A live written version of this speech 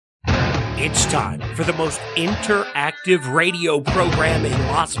It's time for the most interactive radio program in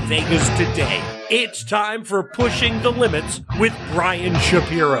Las Vegas today. It's time for Pushing the Limits with Brian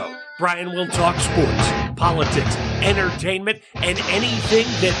Shapiro. Brian will talk sports, politics, entertainment, and anything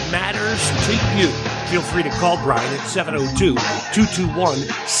that matters to you. Feel free to call Brian at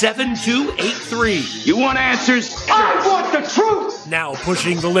 702-221-7283. You want answers? I want the truth! Now,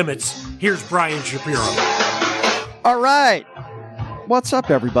 Pushing the Limits, here's Brian Shapiro. All right. What's up,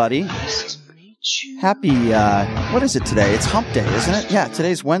 everybody? Happy, what is it today? It's hump day, isn't it? Yeah,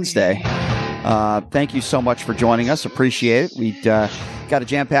 today's Wednesday. Thank you so much for joining us. Appreciate it. We've got a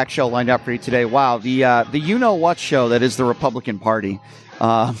jam-packed show lined up for you today. Wow, the you-know-what show that is the Republican Party.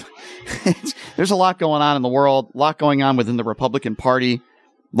 There's a lot going on in the world, a lot going on within the Republican Party,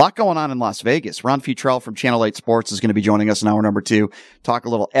 a lot going on in Las Vegas. Ron Futrell from Channel 8 Sports is going to be joining us in hour number 2. Talk a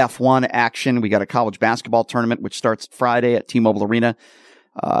little F1 action. We got a college basketball tournament, which starts Friday at T-Mobile Arena.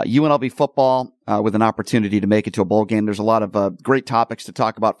 UNLV football with an opportunity to make it to a bowl game. There's a lot of great topics to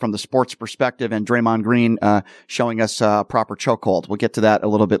talk about from the sports perspective, and Draymond Green showing us a proper chokehold. We'll get to that a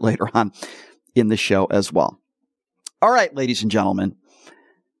little bit later on in the show as well. All right, ladies and gentlemen.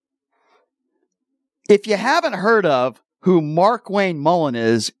 If you haven't heard of who Markwayne Mullin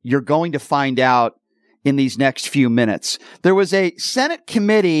is, you're going to find out in these next few minutes. There was a Senate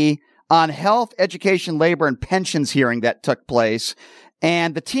Committee on Health, Education, Labor, and Pensions hearing that took place.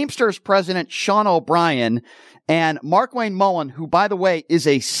 And the Teamsters president, Sean O'Brien, and Markwayne Mullin, who, by the way, is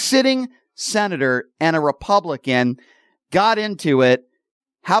a sitting senator and a Republican, got into it.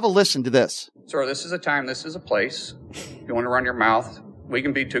 Have a listen to this. Sir, this is a time, this is a place. If you want to run your mouth, we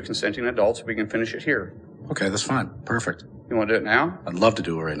can be two consenting adults. We can finish it here. Okay, that's fine. Perfect. You want to do it now? I'd love to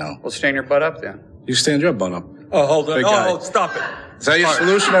do it right now. Well, stand your butt up then. You stand your butt up. Oh, hold on. Big Oh, guy. stop it. Is that your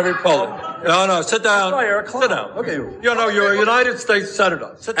solution every Hold it. No, sit down. Sit down. Okay. You know, you're a United States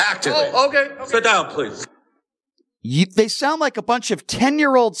Senator. Sit down. Active. Oh, okay. Sit down, please. They sound like a bunch of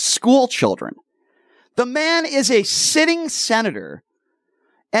 10-year-old school children. The man is a sitting senator,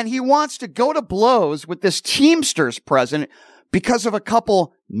 and he wants to go to blows with this Teamsters president because of a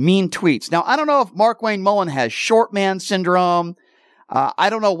couple mean tweets. Now, I don't know if Markwayne Mullin has short man syndrome. I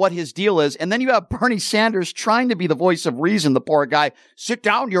don't know what his deal is. And then you have Bernie Sanders trying to be the voice of reason, the poor guy. Sit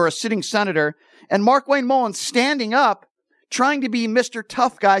down, you're a sitting senator. And Markwayne Mullin standing up, trying to be Mr.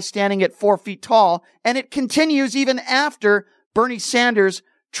 Tough Guy standing at 4 feet tall. And it continues even after Bernie Sanders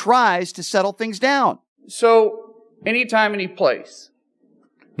tries to settle things down. So, anytime, any place.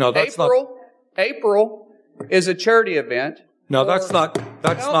 No, that's April is a charity event. No, that's not.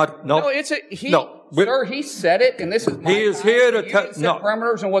 No, it's a, sir, he said it, and this is my He is time. here to set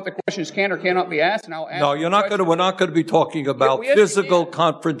parameters on what the questions can or cannot be asked, and I'll ask. No, we're not going to be talking about physical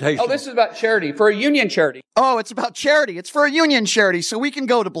confrontation. Oh, this is about charity, for a union charity. Oh, it's about charity. It's for a union charity, so we can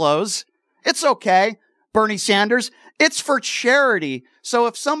go to blows. It's okay, Bernie Sanders. It's for charity. So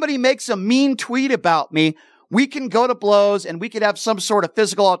if somebody makes a mean tweet about me, we can go to blows and we could have some sort of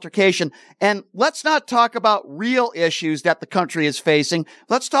physical altercation. And let's not talk about real issues that the country is facing.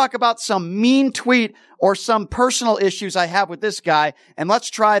 Let's talk about some mean tweet or some personal issues I have with this guy. And let's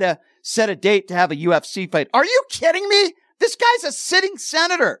try to set a date to have a UFC fight. Are you kidding me? This guy's a sitting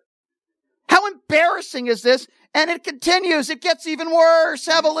senator. How embarrassing is this? And it continues. It gets even worse.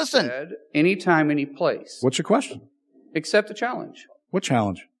 Have a listen. Said, anytime, any place. What's your question? Accept the challenge. What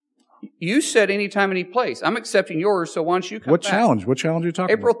challenge? You said anytime, any place. I'm accepting yours, so why don't you come What back? challenge? What challenge are you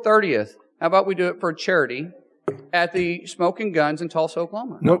talking April about? 30th. How about we do it for a charity at the Smoking Guns in Tulsa,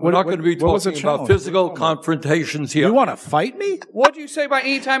 Oklahoma? No, we're not going to be what was the talking about challenge? physical confrontations here. You want to fight me? What do you say by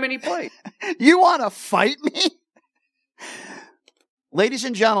anytime, any place? You want to fight me? Ladies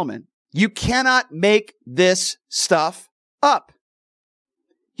and gentlemen, you cannot make this stuff up.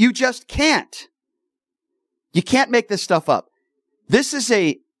 You just can't. You can't make this stuff up. This is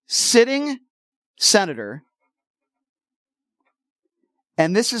a sitting senator,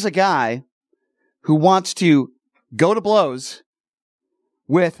 and this is a guy who wants to go to blows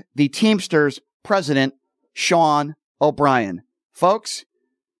with the Teamsters president, Sean O'Brien. Folks,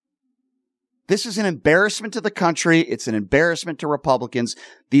 this is an embarrassment to the country. It's an embarrassment to Republicans.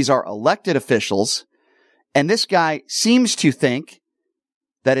 These are elected officials, and this guy seems to think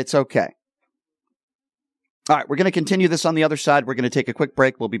that it's okay. All right, we're going to continue this on the other side. We're going to take a quick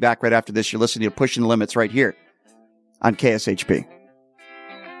break. We'll be back right after this. You're listening to Pushing the Limits right here on KSHP.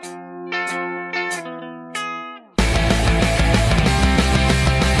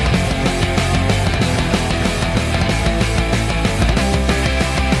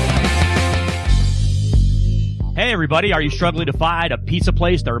 Hey everybody, are you struggling to find a pizza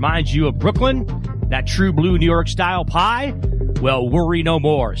place that reminds you of Brooklyn? That true blue New York style pie? Well, worry no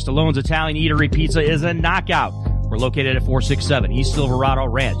more. Stallone's Italian Eatery Pizza is a knockout. We're located at 467 East Silverado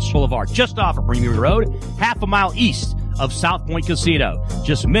Ranch Boulevard, just off of Premier Road, half a mile east of South Point Casino,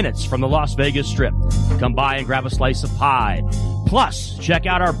 just minutes from the Las Vegas Strip. Come by and grab a slice of pie. Plus, check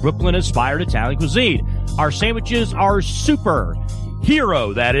out our Brooklyn-inspired Italian cuisine. Our sandwiches are super.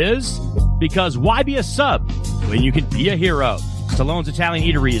 Hero, that is. Because why be a sub when you can be a hero? Stallone's Italian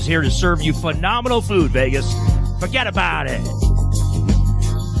Eatery is here to serve you phenomenal food, Vegas. Forget about it.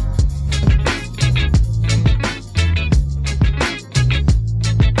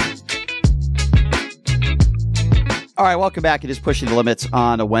 All right, welcome back. It is Pushing the Limits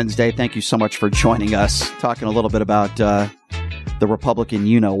on a Wednesday. Thank you so much for joining us. Talking a little bit about the Republican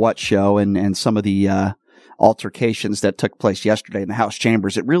you-know-what show and some of the altercations that took place yesterday in the House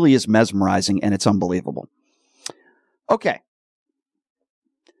chambers. It really is mesmerizing, and it's unbelievable. Okay.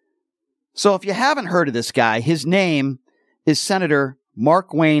 So if you haven't heard of this guy, his name is Senator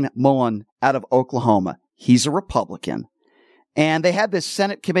Markwayne Mullin out of Oklahoma. He's a Republican. And they had this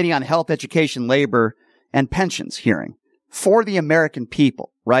Senate Committee on Health, Education, Labor, and Pensions hearing for the American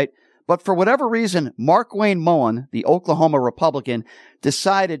people, right? But for whatever reason, Markwayne Mullin, the Oklahoma Republican,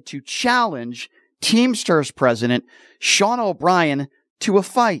 decided to challenge Teamsters President Sean O'Brien to a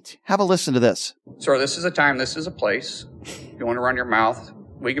fight. Have a listen to this. Sir, this is a time, this is a place. If you want to run your mouth,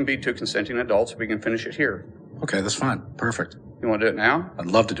 we can be two consenting adults. We can finish it here. Okay, that's fine. Perfect. You want to do it now? I'd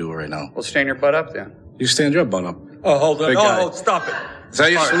love to do it right now. Well, stand your butt up then. You stand your butt up. Oh, hold on. Big guy. Oh, stop it. Is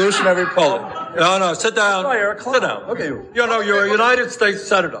that your solution every problem? No, sit down. Sit down. Okay. You're a United States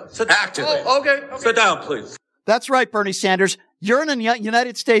Senator. Sit down. Actively. Okay. Sit down, please. That's right, Bernie Sanders. You're a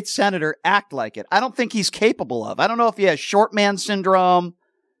United States Senator. Act like it. I don't think he's capable of. I don't know if he has short man syndrome.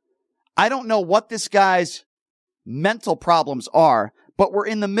 I don't know what this guy's mental problems are, but we're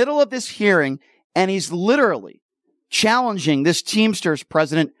in the middle of this hearing, and he's literally challenging this Teamsters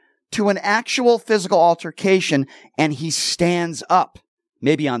president to an actual physical altercation, and he stands up.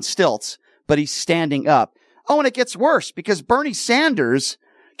 Maybe on stilts, but he's standing up. Oh, and it gets worse because Bernie Sanders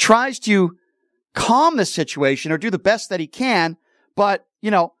tries to calm the situation or do the best that he can, but,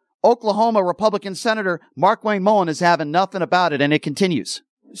 Oklahoma Republican Senator Markwayne Mullin is having nothing about it, and it continues.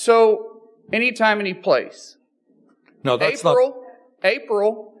 So, anytime, any place. No, that's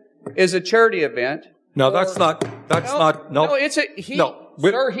April is a charity event. No, that's not. No, it's a.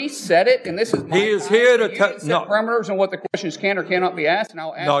 Sir, he said it, and this is. He is here to tell. No parameters on what the questions can or cannot be asked. And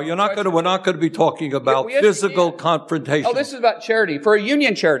I'll ask. No, you're not going to. We're not going to be talking about physical confrontation. Oh, this is about charity for a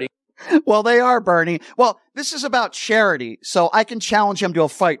union charity. Well, they are, Bernie. Well, this is about charity, so I can challenge him to a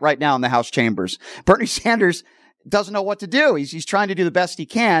fight right now in the House chambers. Bernie Sanders doesn't know what to do. He's trying to do the best he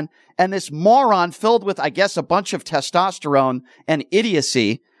can, and this moron filled with, I guess, a bunch of testosterone and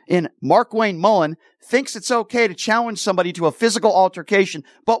idiocy in Markwayne Mullin thinks it's okay to challenge somebody to a physical altercation,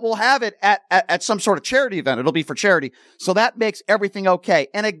 but we'll have it at some sort of charity event. It'll be for charity. So that makes everything okay.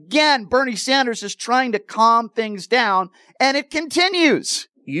 And again, Bernie Sanders is trying to calm things down, and it continues.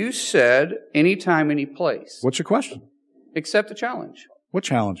 You said anytime, any place. What's your question? Accept the challenge. What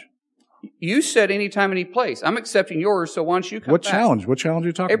challenge? You said anytime, any place. I'm accepting yours, so why don't you come What back? challenge? What challenge are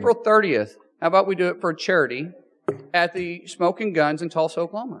you talking April about? 30th. How about we do it for charity at the Smoking Guns in Tulsa,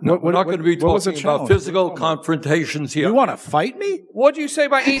 Oklahoma? No, we're not going to be talking about physical confrontations here. You want to fight me? What'd you say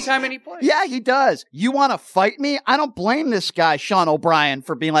about anytime, any place? Yeah, he does. You want to fight me? I don't blame this guy, Sean O'Brien,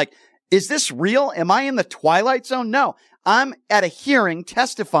 for being like, is this real? Am I in the Twilight Zone? No. I'm at a hearing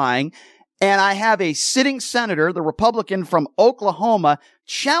testifying, and I have a sitting senator, the Republican from Oklahoma,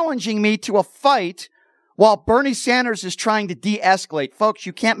 challenging me to a fight while Bernie Sanders is trying to de-escalate. Folks,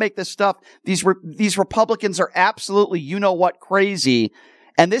 you can't make this stuff. These Republicans are absolutely you-know-what crazy,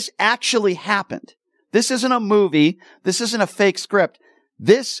 and this actually happened. This isn't a movie. This isn't a fake script.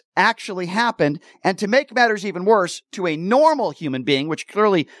 This actually happened, and to make matters even worse, to a normal human being, which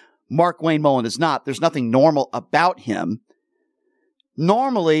clearly Markwayne Mullin is not. There's nothing normal about him.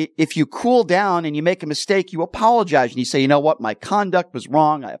 Normally, if you cool down and you make a mistake, you apologize and you say, you know what, my conduct was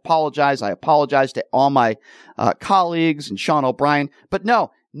wrong. I apologize. I apologize to all my colleagues and Sean O'Brien. But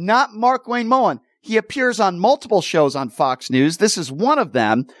no, not Markwayne Mullin. He appears on multiple shows on Fox News. This is one of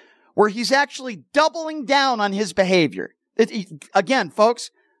them where he's actually doubling down on his behavior. Again,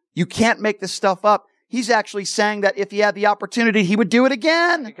 folks, you can't make this stuff up. He's actually saying that if he had the opportunity, he would do it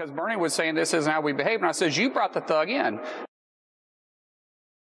again. Because Bernie was saying this isn't how we behave, and I says, you brought the thug in.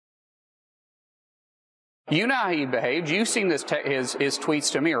 You know how he behaved. You've seen his tweets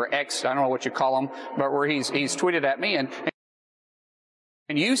to me, or X, I don't know what you call them, but where he's tweeted at me, and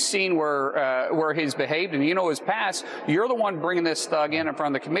And you've seen where he's behaved, and you know his past. You're the one bringing this thug in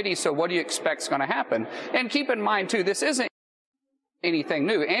front of the committee, so what do you expect is going to happen? And keep in mind, too, this isn't anything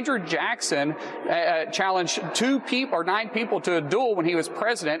new. Andrew Jackson challenged 9 people to a duel when he was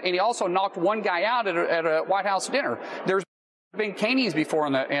president, and he also knocked one guy out at a White House dinner. There's been canes before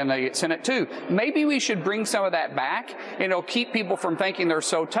in the Senate too. Maybe we should bring some of that back, keep people from thinking they're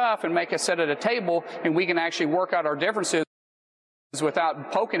so tough and make us sit at a table and we can actually work out our differences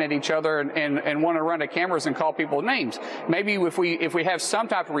without poking at each other and want to run to cameras and call people names. Maybe if we have some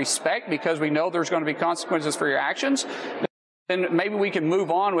type of respect because we know there's going to be consequences for your actions, then maybe we can move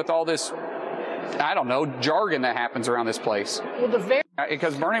on with all this, I don't know, jargon that happens around this place. Well,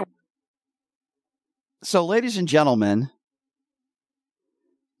 because Bernie. So, ladies and gentlemen,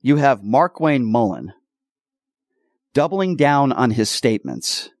 you have Markwayne Mullin doubling down on his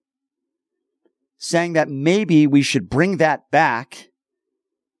statements, saying that maybe we should bring that back,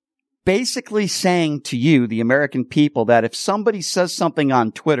 basically saying to you, the American people, that if somebody says something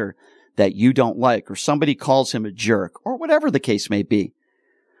on Twitter that you don't like, or somebody calls him a jerk, or whatever the case may be,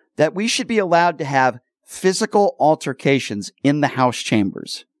 that we should be allowed to have physical altercations in the House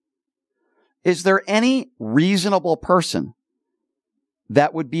chambers. Is there any reasonable person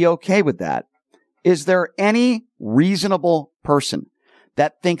that would be okay with that? Is there any reasonable person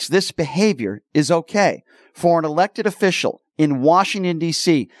that thinks this behavior is okay for an elected official in Washington,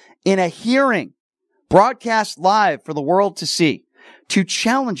 D.C., in a hearing broadcast live for the world to see, to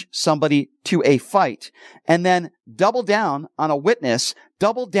challenge somebody to a fight and then double down on a witness,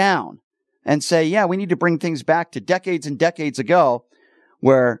 double down and say, yeah, we need to bring things back to decades and decades ago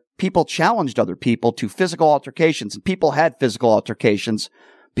where people challenged other people to physical altercations, and people had physical altercations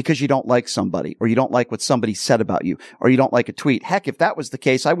because you don't like somebody, or you don't like what somebody said about you, or you don't like a tweet. Heck, if that was the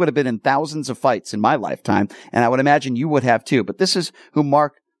case, I would have been in thousands of fights in my lifetime, and I would imagine you would have too. But this is who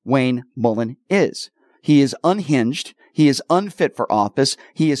Markwayne Mullin is. He is unhinged. He is unfit for office.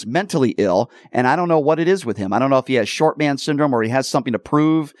 He is mentally ill, and I don't know what it is with him. I don't know if he has short man syndrome or he has something to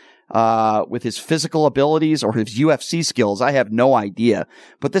prove with his physical abilities or his UFC skills. I have no idea.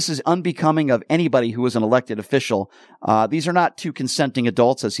 But this is unbecoming of anybody who is an elected official. These are not two consenting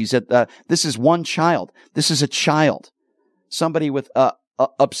adults, as he said. This is one child. This is a child. Somebody with an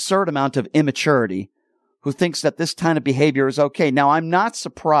absurd amount of immaturity who thinks that this kind of behavior is okay. Now, I'm not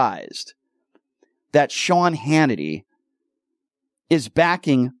surprised that Sean Hannity is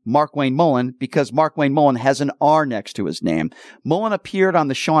backing Markwayne Mullin because Markwayne Mullin has an R next to his name. Mullin appeared on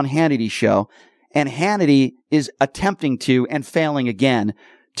the Sean Hannity show, and Hannity is attempting to, and failing again,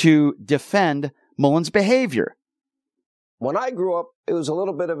 to defend Mullin's behavior. When I grew up, it was a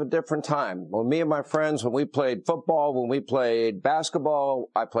little bit of a different time. When me and my friends, when we played football, when we played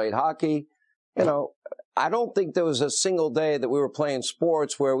basketball, I played hockey, I don't think there was a single day that we were playing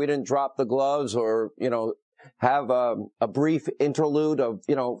sports where we didn't drop the gloves or, have a brief interlude of,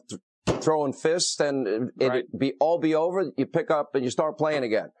 throwing fists and it'd be over. You pick up and you start playing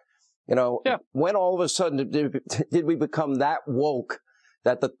again. When all of a sudden did we become that woke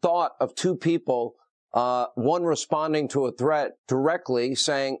that the thought of two people, one responding to a threat directly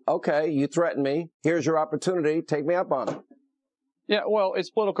saying, okay, you threatened me. Here's your opportunity. Take me up on it. Yeah, well, it's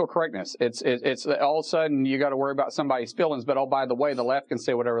political correctness. It's all of a sudden you got to worry about somebody's feelings, but by the way, the left can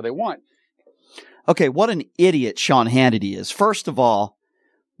say whatever they want. Okay, what an idiot Sean Hannity is. First of all,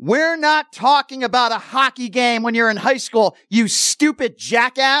 we're not talking about a hockey game when you're in high school, you stupid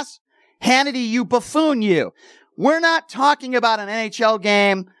jackass. Hannity, you buffoon, you. We're not talking about an NHL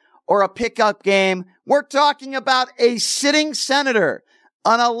game or a pickup game. We're talking about a sitting senator,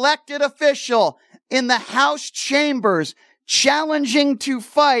 an elected official in the House chambers challenging to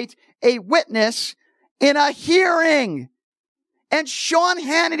fight a witness in a hearing. And Sean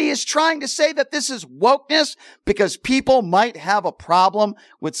Hannity is trying to say that this is wokeness because people might have a problem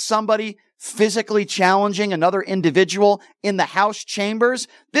with somebody physically challenging another individual in the House chambers.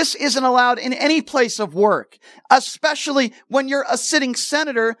 This isn't allowed in any place of work, especially when you're a sitting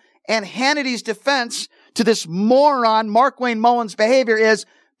senator. And Hannity's defense to this moron Markwayne Mullin's behavior is,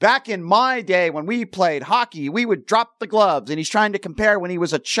 back in my day when we played hockey, we would drop the gloves. And he's trying to compare when he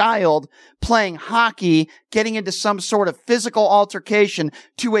was a child playing hockey, getting into some sort of physical altercation,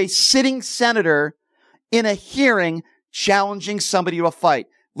 to a sitting senator in a hearing challenging somebody to a fight.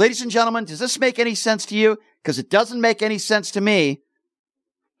 Ladies and gentlemen, does this make any sense to you? Because it doesn't make any sense to me.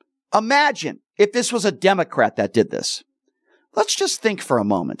 Imagine if this was a Democrat that did this. Let's just think for a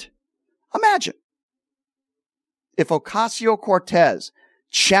moment. Imagine if Ocasio-Cortez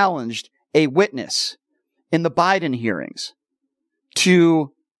challenged a witness in the Biden hearings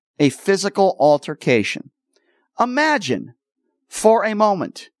to a physical altercation. Imagine for a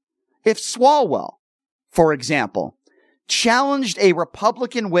moment, if Swalwell, for example, challenged a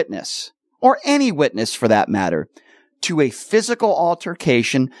Republican witness, or any witness for that matter, to a physical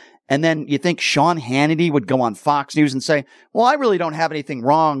altercation, and then you think Sean Hannity would go on Fox News and say, well, I really don't have anything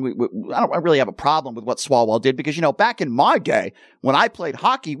wrong. I don't really have a problem with what Swalwell did because, back in my day, when I played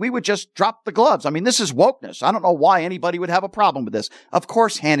hockey, we would just drop the gloves. I mean, this is wokeness. I don't know why anybody would have a problem with this. Of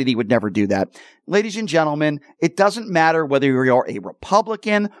course, Hannity would never do that. Ladies and gentlemen, it doesn't matter whether you're a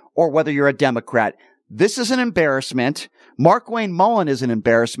Republican or whether you're a Democrat. This is an embarrassment. Mark Wayne Mullen is an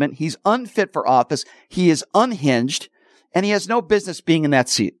embarrassment. He's unfit for office. He is unhinged, and he has no business being in that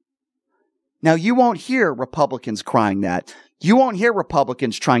seat. Now, you won't hear Republicans crying that. You won't hear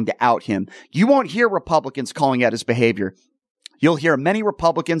Republicans trying to out him. You won't hear Republicans calling out his behavior. You'll hear many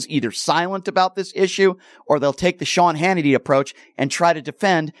Republicans either silent about this issue or they'll take the Sean Hannity approach and try to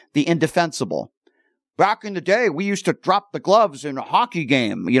defend the indefensible. Back in the day, we used to drop the gloves in a hockey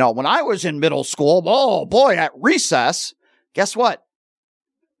game. When I was in middle school, oh boy, at recess, guess what?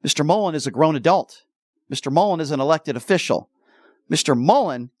 Mr. Mullen is a grown adult. Mr. Mullen is an elected official. Mr.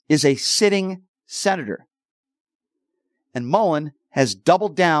 Mullen is a sitting senator. And Mullen has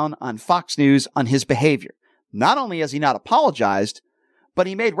doubled down on Fox News on his behavior. Not only has he not apologized, but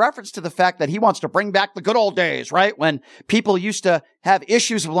he made reference to the fact that he wants to bring back the good old days, right? When people used to have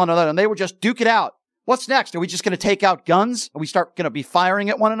issues with one another and they would just duke it out. What's next? Are we just going to take out guns? Are we going to be firing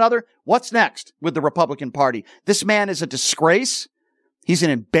at one another? What's next with the Republican Party? This man is a disgrace. He's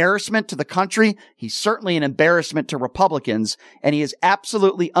an embarrassment to the country. He's certainly an embarrassment to Republicans, and he is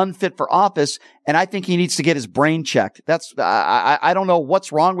absolutely unfit for office. And I think he needs to get his brain checked. I don't know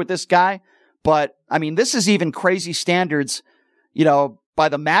what's wrong with this guy, but I mean, this is even crazy standards, by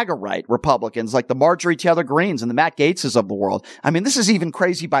the MAGA right Republicans, like the Marjorie Taylor Greenes and the Matt Gaetzes of the world. I mean, this is even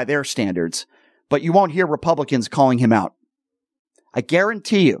crazy by their standards, but you won't hear Republicans calling him out. I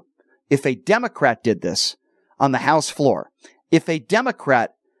guarantee you, if a Democrat did this on the House floor, if a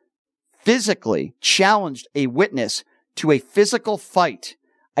Democrat physically challenged a witness to a physical fight,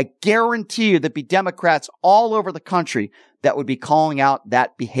 I guarantee you there'd be Democrats all over the country that would be calling out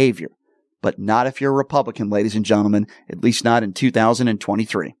that behavior. But not if you're a Republican, ladies and gentlemen, at least not in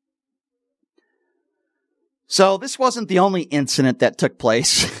 2023. So this wasn't the only incident that took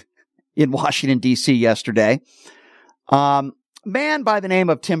place in Washington, D.C. yesterday. Man by the name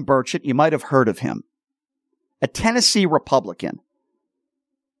of Tim Burchett, you might have heard of him. A Tennessee Republican,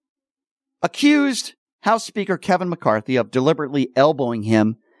 accused House Speaker Kevin McCarthy of deliberately elbowing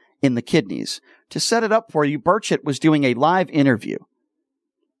him in the kidneys. To set it up for you, Burchett was doing a live interview.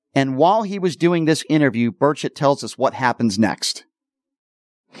 And while he was doing this interview, Burchett tells us what happens next.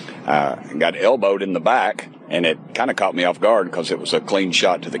 Got elbowed in the back, and it kind of caught me off guard because it was a clean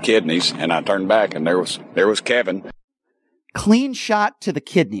shot to the kidneys, and I turned back, and there was Kevin. Clean shot to the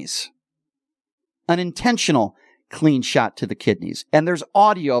kidneys. An intentional clean shot to the kidneys. And there's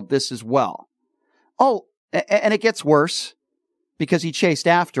audio of this as well. Oh, and it gets worse because he chased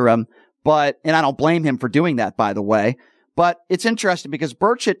after him, and I don't blame him for doing that, by the way, but it's interesting because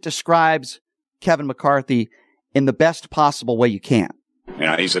Burchett describes Kevin McCarthy in the best possible way you can.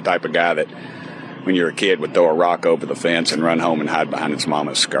 He's the type of guy that when you're a kid would throw a rock over the fence and run home and hide behind his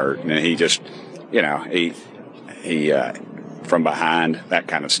mama's skirt. And he just, he from behind, that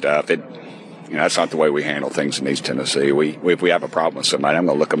kind of stuff. That's not the way we handle things in East Tennessee. If we have a problem with somebody, I'm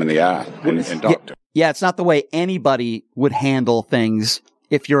going to look them in the eye and talk to them. Yeah, it's not the way anybody would handle things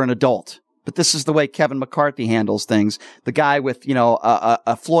if you're an adult. But this is the way Kevin McCarthy handles things. The guy with,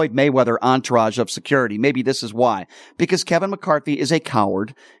 a Floyd Mayweather entourage of security. Maybe this is why. Because Kevin McCarthy is a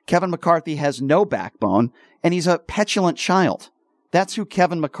coward. Kevin McCarthy has no backbone, and he's a petulant child. That's who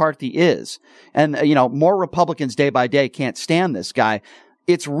Kevin McCarthy is. And, more Republicans day by day can't stand this guy.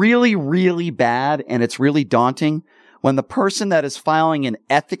 It's really, really bad, and it's really daunting when the person that is filing an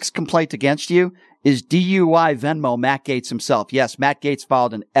ethics complaint against you is DUI Venmo Matt Gaetz himself. Yes, Matt Gaetz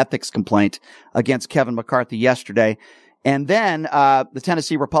filed an ethics complaint against Kevin McCarthy yesterday. And then the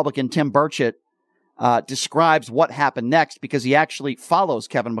Tennessee Republican Tim Burchett describes what happened next because he actually follows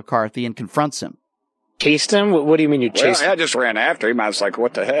Kevin McCarthy and confronts him. Chased him? What do you mean you chased him? I just ran after him. I was like,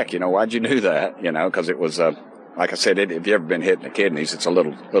 what the heck? Why'd you do that? Because it was like I said, if you've ever been hit in the kidneys, it's a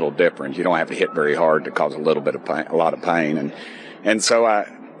little different. You don't have to hit very hard to cause a little bit of pain, a lot of pain. And so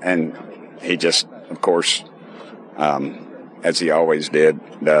he just, of course, as he always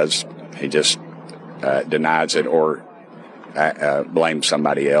does, he just denies it or blames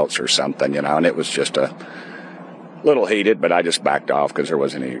somebody else or something, and it was just little heated, but I just backed off because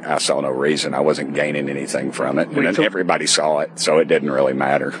I saw no reason. I wasn't gaining anything from it. And then everybody saw it, so it didn't really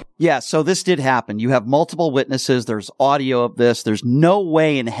matter. Yeah, so this did happen. You have multiple witnesses. There's audio of this. There's no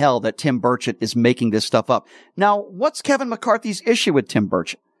way in hell that Tim Burchett is making this stuff up. Now, what's Kevin McCarthy's issue with Tim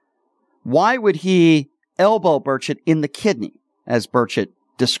Burchett? Why would he elbow Burchett in the kidney, as Burchett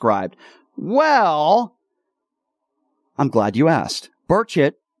described? Well, I'm glad you asked.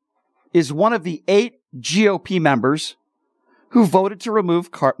 Burchett is one of the 8 GOP members who voted to remove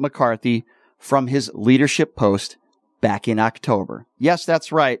McCarthy from his leadership post back in October. Yes,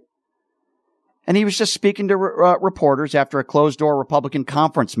 that's right. And he was just speaking to reporters after a closed-door Republican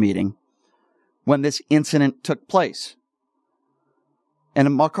conference meeting when this incident took place.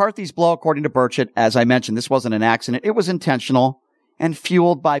 And McCarthy's blow, according to Burchett, as I mentioned, this wasn't an accident. It was intentional and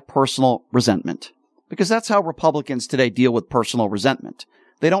fueled by personal resentment. Because that's how Republicans today deal with personal resentment.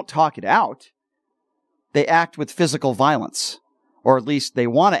 They don't talk it out. They act with physical violence. Or at least they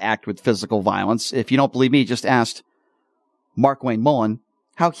want to act with physical violence. If you don't believe me, just ask Mark Wayne Mullen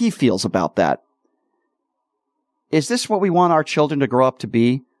how he feels about that. Is this what we want our children to grow up to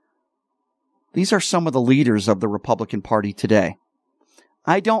be? These are some of the leaders of the Republican Party today.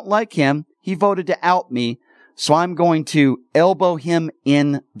 I don't like him. He voted to out me, so I'm going to elbow him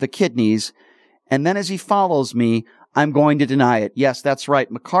in the kidneys. And then as he follows me, I'm going to deny it. Yes, that's right.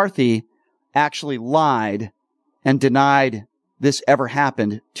 McCarthy actually lied and denied this ever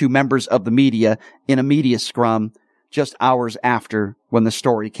happened to members of the media in a media scrum just hours after when the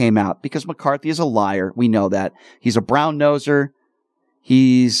story came out. Because McCarthy is a liar. We know that. He's a brown-noser.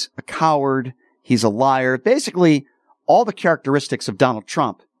 He's a coward. He's a liar. Basically, all the characteristics of Donald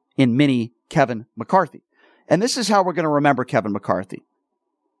Trump in mini Kevin McCarthy. And this is how we're going to remember Kevin McCarthy.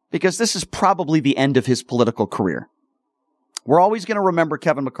 Because this is probably the end of his political career. We're always going to remember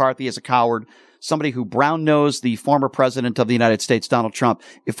Kevin McCarthy as a coward, somebody who brown-nosed the former president of the United States, Donald Trump.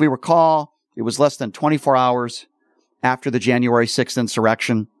 If we recall, it was less than 24 hours after the January 6th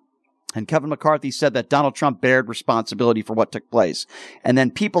insurrection. And Kevin McCarthy said that Donald Trump bared responsibility for what took place. And then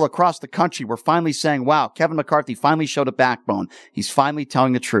people across the country were finally saying, wow, Kevin McCarthy finally showed a backbone. He's finally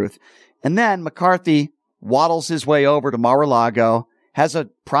telling the truth. And then McCarthy waddles his way over to Mar-a-Lago, has a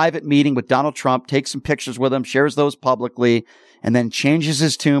private meeting with Donald Trump, takes some pictures with him, shares those publicly, and then changes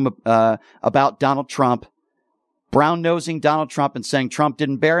his tune about Donald Trump, brown-nosing Donald Trump and saying Trump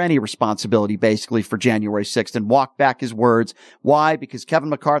didn't bear any responsibility, basically, for January 6th, and walked back his words. Why? Because Kevin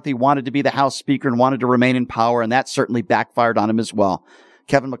McCarthy wanted to be the House Speaker and wanted to remain in power, and that certainly backfired on him as well.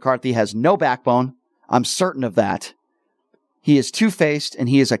 Kevin McCarthy has no backbone. I'm certain of that. He is two-faced, and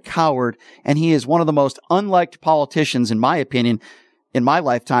he is a coward, and he is one of the most unliked politicians, in my opinion, in my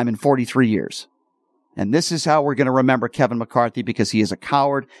lifetime in 43 years. And this is how we're going to remember Kevin McCarthy, because he is a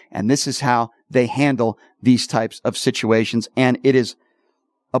coward, and this is how they handle these types of situations. And it is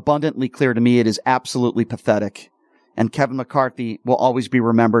abundantly clear to me it is absolutely pathetic. And Kevin McCarthy will always be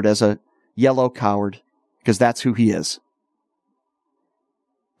remembered as a yellow coward, because that's who he is.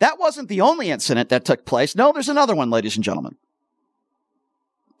 That wasn't the only incident that took place. No, there's another one, ladies and gentlemen.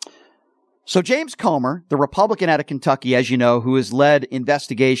 So James Comer, the Republican out of Kentucky, as you know, who has led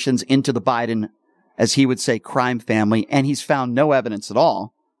investigations into the Biden, as he would say, crime family, and he's found no evidence at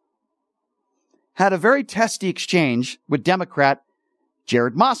all, had a very testy exchange with Democrat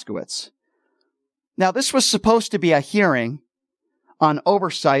Jared Moskowitz. Now, this was supposed to be a hearing on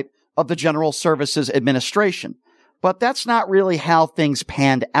oversight of the General Services Administration, but that's not really how things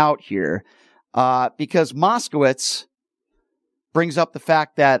panned out here, because Moskowitz brings up the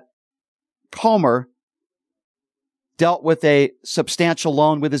fact that Comer dealt with a substantial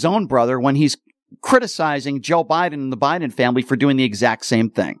loan with his own brother when he's criticizing Joe Biden and the Biden family for doing the exact same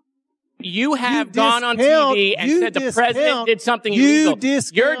thing. You have gone on TV and said the president did something illegal.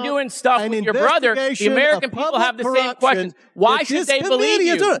 You're doing stuff with your brother. The American people have the same questions. Why should they believe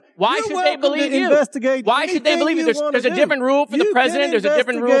you? Why should they believe you? Why should they believe you? There's a different rule for the president. There's a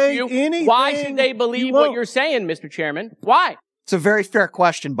different rule for you. Why should they believe what you're saying, Mr. Chairman? Why? It's a very fair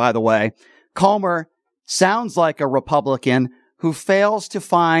question, by the way. Comer sounds like a Republican who fails to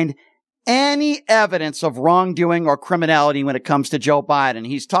find any evidence of wrongdoing or criminality when it comes to Joe Biden.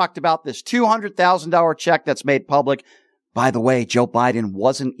 He's talked about this $200,000 check that's made public. By the way, Joe Biden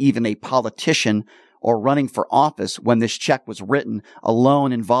wasn't even a politician or running for office when this check was written, a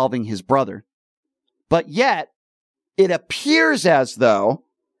loan involving his brother. But yet, it appears as though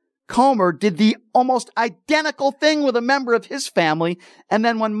Comer did the almost identical thing with a member of his family, and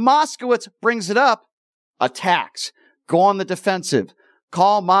then when Moskowitz brings it up, attacks, go on the defensive,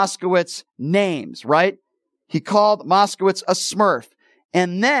 call Moskowitz names, right? He called Moskowitz a smurf,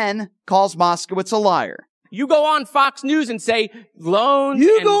 and then calls Moskowitz a liar. You go on Fox News and say loans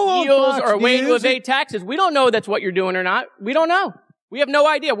and deals are a way to evade taxes. We don't know that's what you're doing or not. We don't know. We have no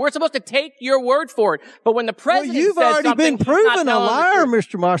idea. We're supposed to take your word for it. But when the president you've says already something, been proven a liar,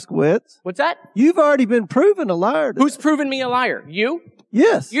 Mr. Moskowitz. What's that? You've already been proven a liar. Who's proven me a liar? You?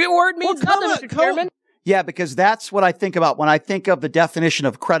 Yes. Your word means nothing, Mr. Chairman. Yeah, because that's what I think about. When I think of the definition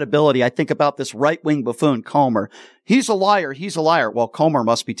of credibility, I think about this right-wing buffoon, Comer. He's a liar. He's a liar. Well, Comer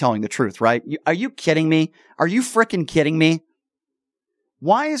must be telling the truth, right? Are you kidding me? Are you frickin' kidding me?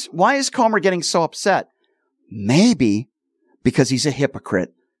 Why is Comer getting so upset? Maybe because he's a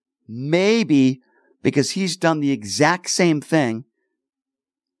hypocrite. Maybe because he's done the exact same thing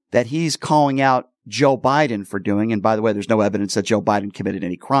that he's calling out Joe Biden for doing. And by the way, there's no evidence that Joe Biden committed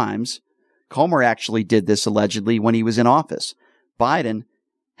any crimes. Comer actually did this allegedly when he was in office. Biden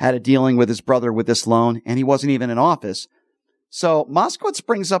had a dealing with his brother with this loan, and he wasn't even in office. So Moskowitz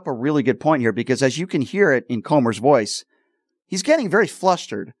brings up a really good point here, because as you can hear it in Comer's voice, he's getting very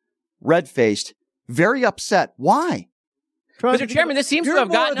flustered, red-faced, very upset. Why? Mr. Chairman, this seems to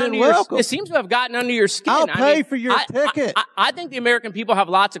have gotten under your skin. I'll pay for your ticket. I think the American people have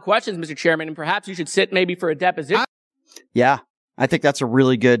lots of questions, Mr. Chairman, and perhaps you should sit maybe for a deposition. Yeah, I think that's a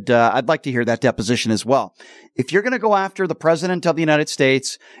really good, I'd like to hear that deposition as well. If you're going to go after the president of the United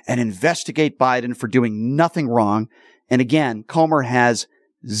States and investigate Biden for doing nothing wrong, and again, Comer has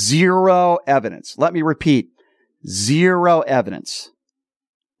zero evidence. Let me repeat, zero evidence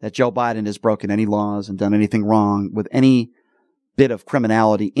that Joe Biden has broken any laws and done anything wrong with any bit of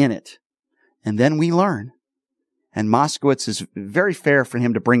criminality in it. And then we learn, and Moskowitz is very fair for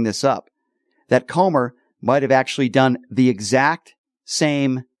him to bring this up, that Comer might have actually done the exact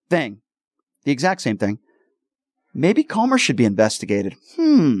same thing. The exact same thing. Maybe Comer should be investigated.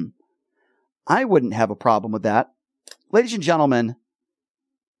 I wouldn't have a problem with that. Ladies and gentlemen,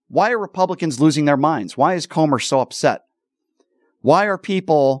 why are Republicans losing their minds? Why is Comer so upset? Why are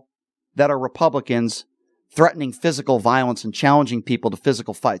people that are Republicans threatening physical violence and challenging people to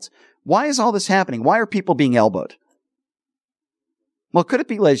physical fights? Why is all this happening? Why are people being elbowed? Well, could it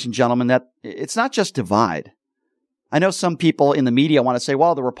be, ladies and gentlemen, that it's not just divide? I know some people in the media want to say,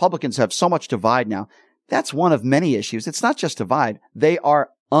 well, the Republicans have so much divide now. That's one of many issues. It's not just divide. They are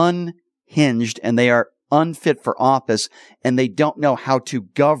unhinged and they are unfit for office, and they don't know how to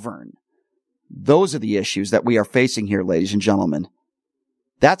govern. Those are the issues that we are facing here, ladies and gentlemen.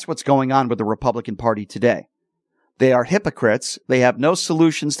 That's what's going on with the Republican Party today. They are hypocrites. They have no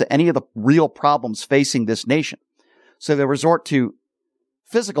solutions to any of the real problems facing this nation. So they resort to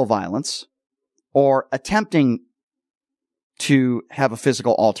physical violence or attempting to have a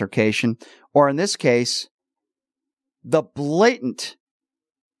physical altercation, or in this case, the blatant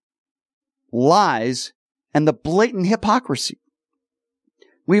lies and the blatant hypocrisy.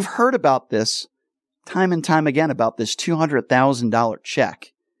 We've heard about this time and time again, about this $200,000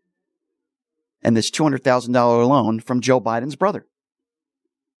 check and this $200,000 loan from Joe Biden's brother.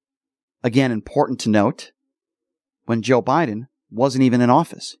 Again, important to note, when Joe Biden wasn't even in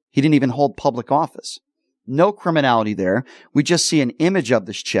office. He didn't even hold public office. No criminality there. We just see an image of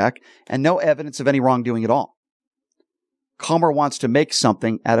this check and no evidence of any wrongdoing at all. Comer wants to make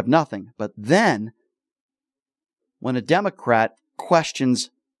something out of nothing. But then, when a Democrat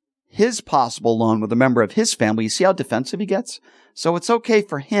questions his possible loan with a member of his family, you see how defensive he gets? So it's okay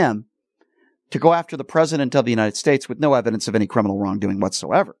for him to go after the president of the United States with no evidence of any criminal wrongdoing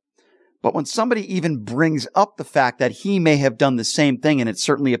whatsoever. But when somebody even brings up the fact that he may have done the same thing, and it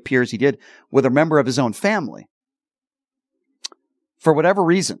certainly appears he did with a member of his own family, for whatever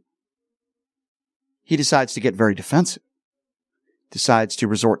reason, he decides to get very defensive, decides to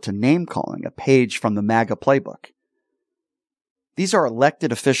resort to name-calling, a page from the MAGA playbook. These are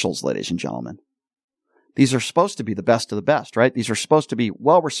elected officials, ladies and gentlemen. These are supposed to be the best of the best, right? These are supposed to be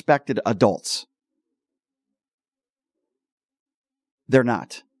well-respected adults. They're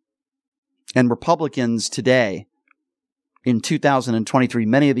not. And Republicans today, in 2023,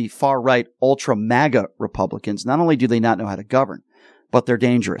 many of the far-right ultra-MAGA Republicans, not only do they not know how to govern, but they're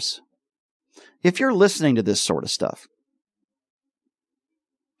dangerous. If you're listening to this sort of stuff,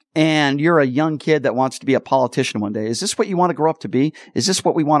 and you're a young kid that wants to be a politician one day, is this what you want to grow up to be? Is this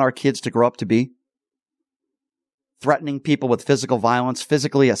what we want our kids to grow up to be? Threatening people with physical violence,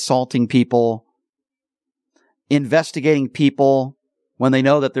 physically assaulting people, investigating people when they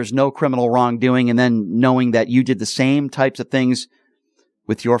know that there's no criminal wrongdoing, and then knowing that you did the same types of things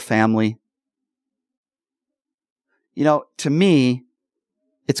with your family. You know, to me,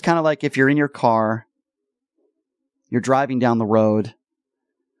 it's kind of like if you're in your car, you're driving down the road,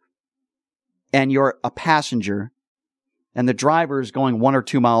 and you're a passenger, and the driver is going 1 or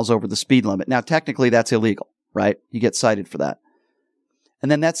 2 miles over the speed limit. Now, technically, that's illegal, right? You get cited for that. And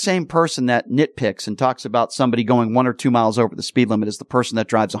then that same person that nitpicks and talks about somebody going 1 or 2 miles over the speed limit is the person that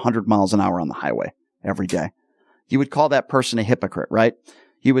drives 100 miles an hour on the highway every day. You would call that person a hypocrite, right?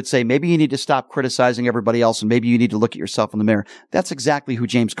 You would say, maybe you need to stop criticizing everybody else and maybe you need to look at yourself in the mirror. That's exactly who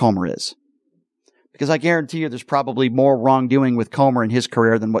James Comer is. Because I guarantee you there's probably more wrongdoing with Comer in his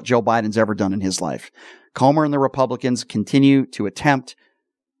career than what Joe Biden's ever done in his life. Comer and the Republicans continue to attempt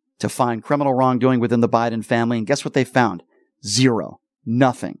to find criminal wrongdoing within the Biden family. And guess what they found? Zero.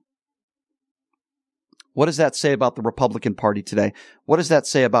 Nothing. What does that say about the Republican Party today? What does that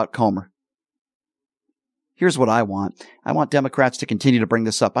say about Comer? Here's what I want. I want Democrats to continue to bring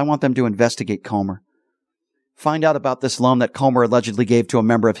this up. I want them to investigate Comer. Find out about this loan that Comer allegedly gave to a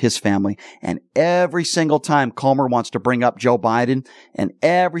member of his family. And every single time Comer wants to bring up Joe Biden, and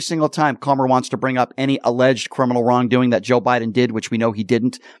every single time Comer wants to bring up any alleged criminal wrongdoing that Joe Biden did, which we know he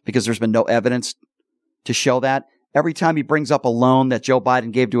didn't because there's been no evidence to show that, every time he brings up a loan that Joe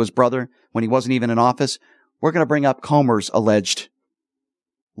Biden gave to his brother when he wasn't even in office, we're going to bring up Comer's alleged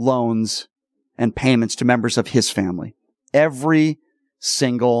loans and payments to members of his family. Every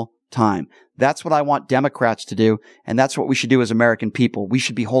single time. That's what I want Democrats to do, and that's what we should do as American people. We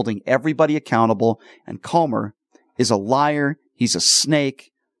should be holding everybody accountable, and Comer is a liar, he's a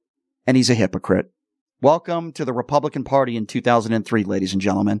snake, and he's a hypocrite. Welcome to the Republican Party in 2003, ladies and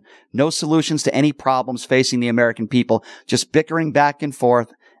gentlemen. No solutions to any problems facing the American people, just bickering back and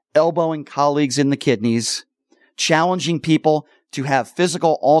forth, elbowing colleagues in the kidneys, challenging people to have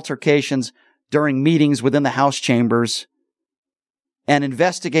physical altercations during meetings within the House chambers, and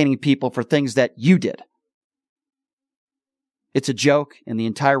investigating people for things that you did. It's a joke, and the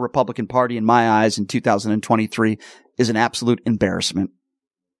entire Republican Party, in my eyes, in 2023, is an absolute embarrassment.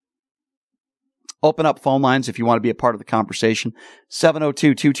 Open up phone lines if you want to be a part of the conversation.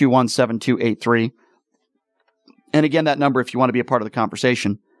 702-221-7283. And again, that number, if you want to be a part of the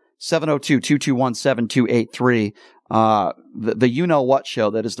conversation, 702-221-7283. The you-know-what show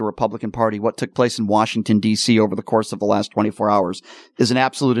that is the Republican Party, what took place in Washington, D.C. over the course of the last 24 hours, is an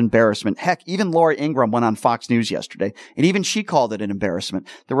absolute embarrassment. Heck, even Laura Ingraham went on Fox News yesterday, and even she called it an embarrassment.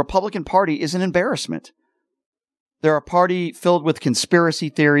 The Republican Party is an embarrassment. They're a party filled with conspiracy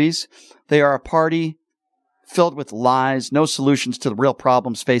theories. They are a party filled with lies, no solutions to the real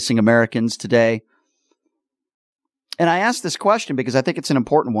problems facing Americans today. And I ask this question because I think it's an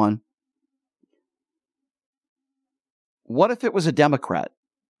important one. What if it was a Democrat?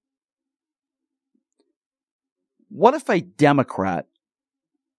 What if a Democrat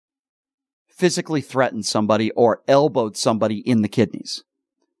physically threatened somebody or elbowed somebody in the kidneys?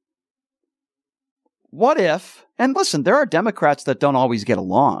 What if, and listen, there are Democrats that don't always get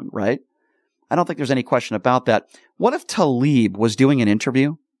along, right? I don't think there's any question about that. What if Tlaib was doing an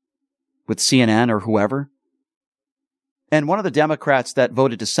interview with CNN or whoever, and one of the Democrats that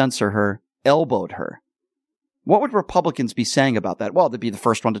voted to censor her elbowed her? What would Republicans be saying about that? Well, they'd be the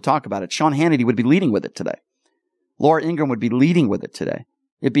first one to talk about it. Sean Hannity would be leading with it today. Laura Ingraham would be leading with it today.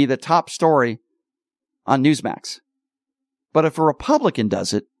 It'd be the top story on Newsmax. But if a Republican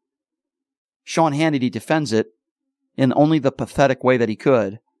does it, Sean Hannity defends it in only the pathetic way that he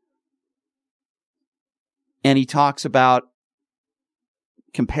could. And he talks about,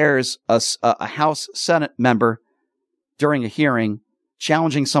 compares a House Senate member during a hearing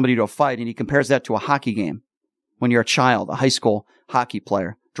challenging somebody to a fight, and he compares that to a hockey game. When you're a child, a high school hockey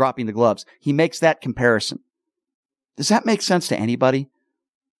player, dropping the gloves. He makes that comparison. Does that make sense to anybody?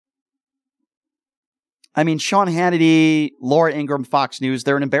 I mean, Sean Hannity, Laura Ingraham, Fox News,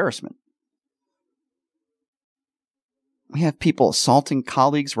 they're an embarrassment. We have people assaulting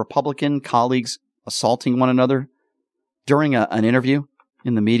colleagues, Republican colleagues assaulting one another during an interview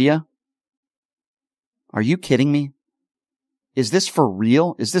in the media. Are you kidding me? Is this for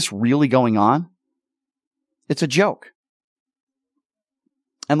real? Is this really going on? It's a joke.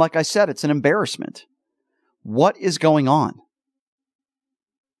 And like I said, it's an embarrassment. What is going on?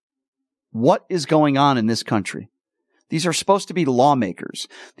 What is going on in this country? These are supposed to be lawmakers.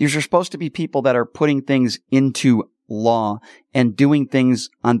 These are supposed to be people that are putting things into law and doing things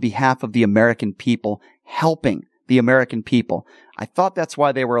on behalf of the American people, helping the American people. I thought that's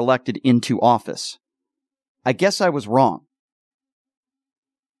why they were elected into office. I guess I was wrong.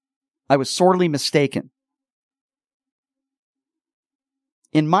 I was sorely mistaken.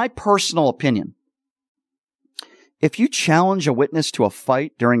 In my personal opinion, if you challenge a witness to a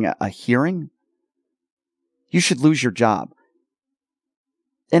fight during a hearing, you should lose your job.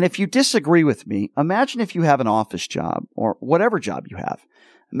 And if you disagree with me, imagine if you have an office job or whatever job you have.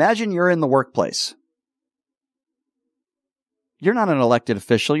 Imagine you're in the workplace You're not an elected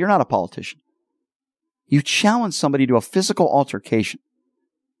official. You're not a politician. You challenge somebody to a physical altercation.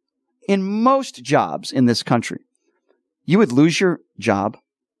 In most jobs in this country, you would lose your job,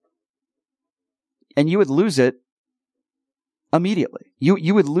 and you would lose it immediately.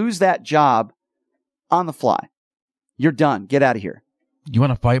 You would lose that job on the fly. You're done. Get out of here. You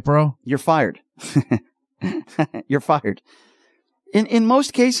want to fight, bro? You're fired. You're fired. In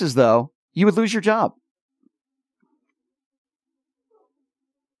most cases, though, you would lose your job.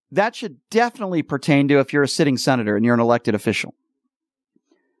 That should definitely pertain to if you're a sitting senator and you're an elected official.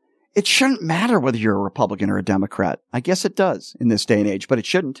 It shouldn't matter whether you're a Republican or a Democrat. I guess it does in this day and age, but it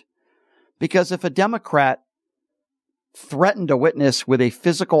shouldn't. Because if a Democrat threatened a witness with a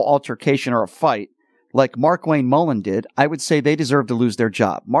physical altercation or a fight, like Mark Wayne Mullen did, I would say they deserve to lose their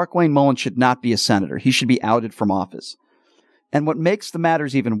job. Mark Wayne Mullen should not be a senator. He should be outed from office. And what makes the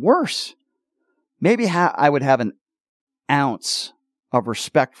matters even worse, maybe I would have an ounce of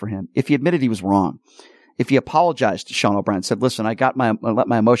respect for him if he admitted he was wrong. If he apologized to Sean O'Brien and said, listen, I let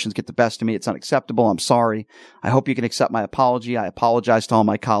my emotions get the best of me. It's unacceptable. I'm sorry. I hope you can accept my apology. I apologize to all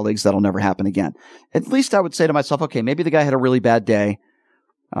my colleagues. That'll never happen again. At least I would say to myself, okay, maybe the guy had a really bad day.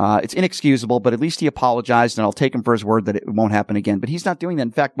 It's inexcusable, but at least he apologized, and I'll take him for his word that it won't happen again. But he's not doing that.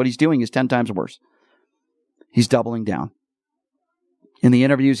 In fact, what he's doing is 10 times worse. He's doubling down. In the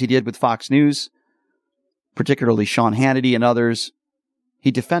interviews he did with Fox News, particularly Sean Hannity and others, he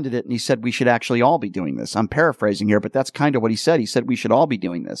defended it, and he said we should actually all be doing this. I'm paraphrasing here, but that's kind of what he said. He said we should all be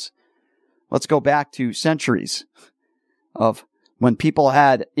doing this. Let's go back to centuries of when people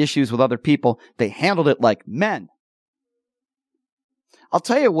had issues with other people, they handled it like men. I'll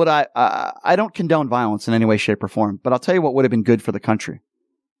tell you what I don't condone violence in any way, shape, or form, but I'll tell you what would have been good for the country.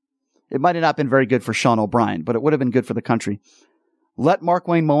 It might have not been very good for Sean O'Brien, but it would have been good for the country. Let Mark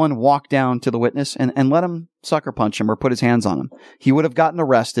Wayne Mullen walk down to the witness and let him sucker punch him or put his hands on him. He would have gotten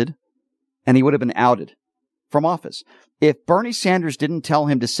arrested, and he would have been outed from office. If Bernie Sanders didn't tell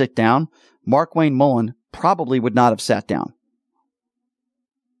him to sit down, Mark Wayne Mullen probably would not have sat down.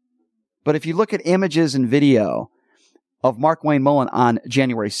 But if you look at images and video of Mark Wayne Mullen on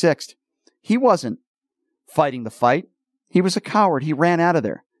January 6th, he wasn't fighting the fight. He was a coward. He ran out of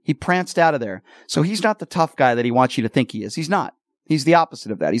there. He pranced out of there. So he's not the tough guy that he wants you to think he is. He's not. He's the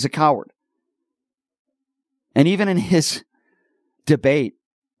opposite of that. He's a coward. And even in his debate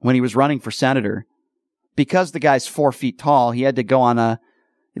when he was running for senator, because the guy's 4 feet tall, he had to go on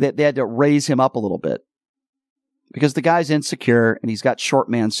they had to raise him up a little bit. Because the guy's insecure and he's got short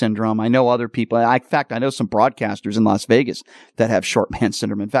man syndrome. I know other people. In fact, I know some broadcasters in Las Vegas that have short man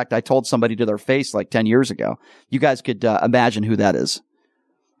syndrome. In fact, I told somebody to their face like 10 years ago. You guys could imagine who that is.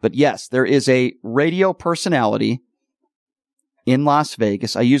 But yes, there is a radio personality in Las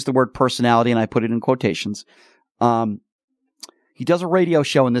Vegas. I use the word personality and I put it in quotations. He does a radio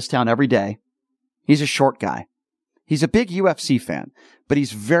show in this town every day. He's a short guy. He's a big UFC fan, but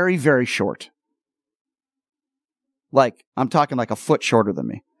he's very, very short. Like, I'm talking like a foot shorter than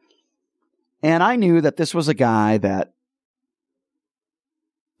me. And I knew that this was a guy that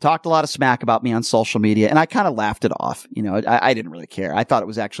talked a lot of smack about me on social media, and I kind of laughed it off. You know, I didn't really care. I thought it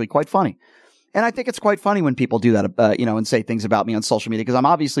was actually quite funny. And I think it's quite funny when people do that, and say things about me on social media, because I'm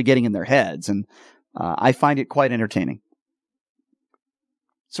obviously getting in their heads, and I find it quite entertaining.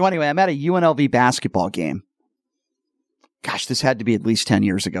 So anyway, I'm at a UNLV basketball game. Gosh, this had to be at least 10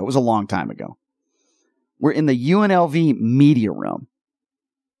 years ago. It was a long time ago. We're in the UNLV media room.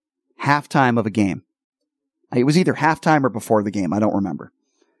 Halftime of a game. It was either halftime or before the game. I don't remember.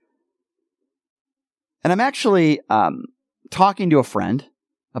 And I'm actually talking to a friend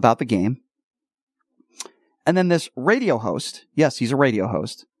about the game. And then this radio host, yes, he's a radio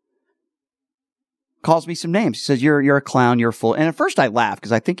host, calls me some names. He says, you're a clown, you're a fool. And at first I laugh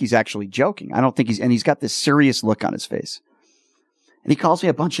because I think he's actually joking. I don't think he's got this serious look on his face. And he calls me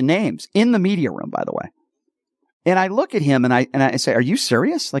a bunch of names in the media room, by the way. And I look at him and I say, are you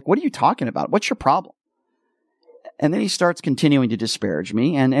serious? Like, what are you talking about? What's your problem? And then he starts continuing to disparage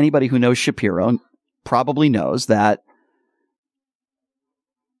me. And anybody who knows Shapiro probably knows that,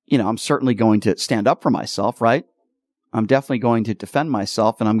 I'm certainly going to stand up for myself, right? I'm definitely going to defend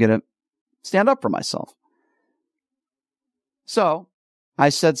myself, and I'm going to stand up for myself. So I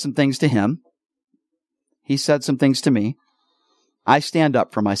said some things to him. He said some things to me. I stand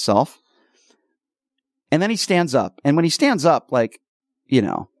up for myself. And then he stands up. And when he stands up,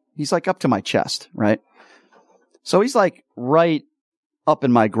 he's like up to my chest, right? So he's like right up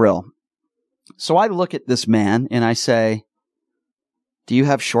in my grill. So I look at this man and I say, do you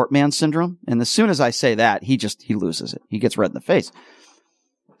have short man syndrome? And as soon as I say that, he loses it. He gets red in the face.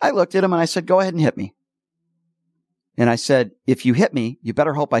 I looked at him and I said, go ahead and hit me. And I said, if you hit me, you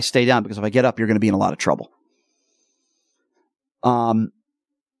better hope I stay down, because if I get up, you're going to be in a lot of trouble.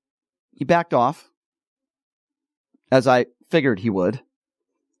 He backed off, as I figured he would.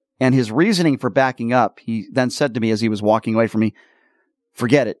 And his reasoning for backing up, he then said to me as he was walking away from me,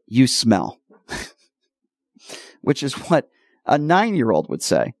 forget it, you smell. Which is what a 9-year-old would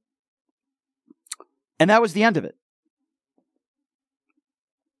say. And that was the end of it.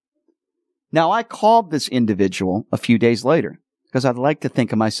 Now, I called this individual a few days later because I'd like to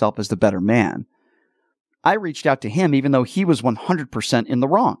think of myself as the better man. I reached out to him even though he was 100% in the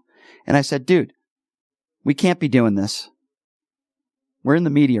wrong. And I said, dude, we can't be doing this. We're in the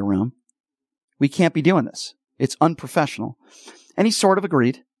media room. We can't be doing this. It's unprofessional. And he sort of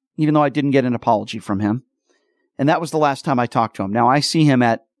agreed, even though I didn't get an apology from him. And that was the last time I talked to him. Now, I see him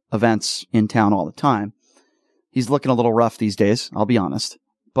at events in town all the time. He's looking a little rough these days, I'll be honest.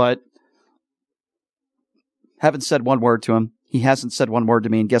 But haven't said one word to him. He hasn't said one word to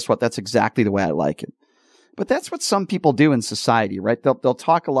me. And guess what? That's exactly the way I like it. But that's what some people do in society, right? They'll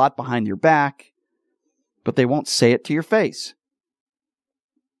talk a lot behind your back, but they won't say it to your face.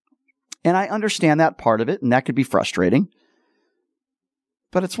 And I understand that part of it, and that could be frustrating.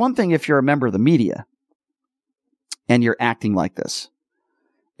 But it's one thing if you're a member of the media and you're acting like this.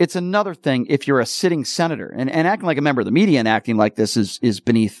 It's another thing if you're a sitting senator and acting like a member of the media and acting like this is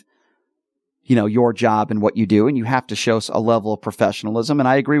beneath, your job and what you do, and you have to show a level of professionalism, and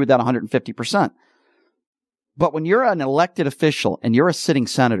I agree with that 150%. But when you're an elected official and you're a sitting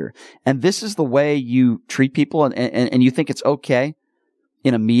senator, and this is the way you treat people, and you think it's okay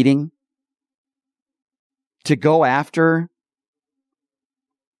in a meeting to go after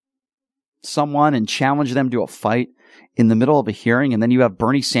someone and challenge them to a fight in the middle of a hearing, and then you have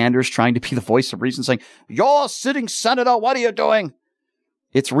Bernie Sanders trying to be the voice of reason saying, you're a sitting senator, what are you doing?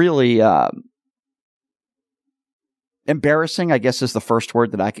 It's really embarrassing, I guess, is the first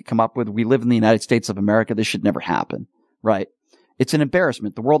word that I could come up with. We live in the United States of America. This should never happen, right? It's an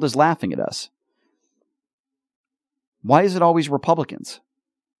embarrassment. The world is laughing at us. Why is it always Republicans?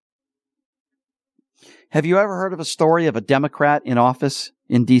 Have you ever heard of a story of a Democrat in office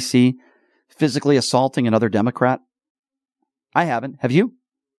in D.C. physically assaulting another Democrat? I haven't. Have you?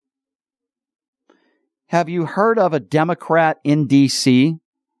 Have you heard of a Democrat in D.C.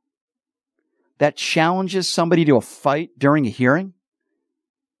 that challenges somebody to a fight during a hearing?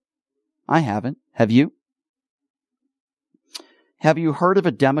 I haven't. Have you? Have you heard of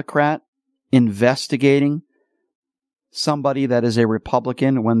a Democrat investigating somebody that is a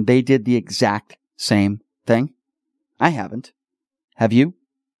Republican when they did the exact same thing? I haven't. Have you?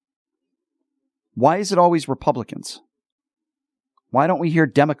 Why is it always Republicans? Why don't we hear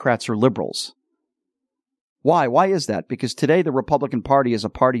Democrats or liberals? Why? Why is that? Because today the Republican Party is a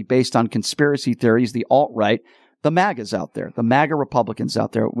party based on conspiracy theories, the alt-right, the MAGAs out there, the MAGA Republicans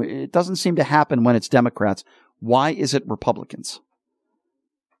out there. It doesn't seem to happen when it's Democrats. Why is it Republicans?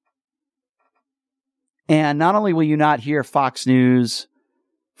 And not only will you not hear Fox News,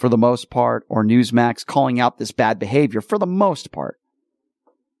 for the most part, or Newsmax calling out this bad behavior, for the most part,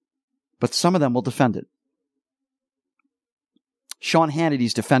 but some of them will defend it. Sean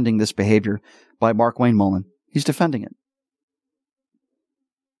Hannity's defending this behavior by Mark Wayne Mullen. He's defending it.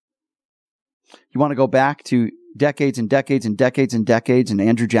 You want to go back to decades and decades and decades and decades and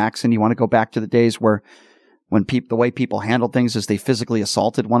Andrew Jackson? You want to go back to the days when the way people handled things is they physically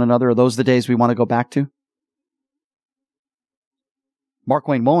assaulted one another? Are those the days we want to go back to? Mark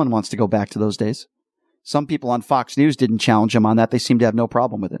Wayne Mullen wants to go back to those days. Some people on Fox News didn't challenge him on that. They seem to have no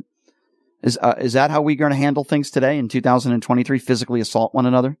problem with it. Is that how we're going to handle things today in 2023? Physically assault one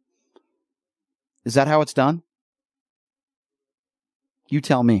another? Is that how it's done? You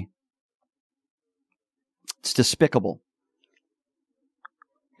tell me. It's despicable.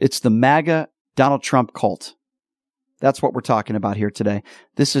 It's the MAGA Donald Trump cult. That's what we're talking about here today.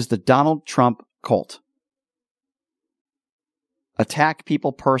 This is the Donald Trump cult. Attack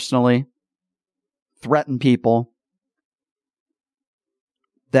people personally. Threaten people.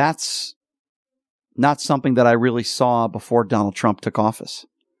 That's not something that I really saw before Donald Trump took office.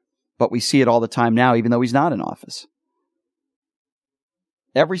 But we see it all the time now, even though he's not in office.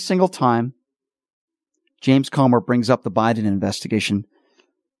 Every single time James Comer brings up the Biden investigation,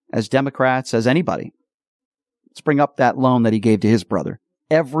 as Democrats, as anybody, let's bring up that loan that he gave to his brother.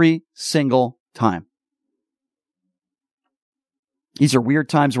 Every single time. These are weird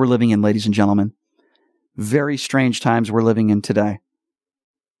times we're living in, ladies and gentlemen. Very strange times we're living in today.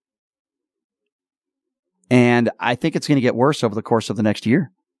 And I think it's going to get worse over the course of the next year.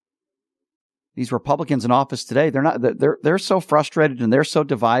 these Republicans in office today, they're so frustrated and they're so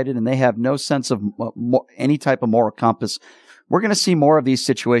divided and they have no sense of any type of moral compass. We're going to see more of these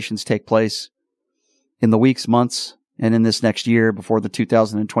situations take place in the weeks, months, and in this next year before the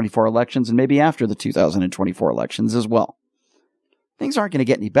 2024 elections and maybe after the 2024 elections as well. Things aren't going to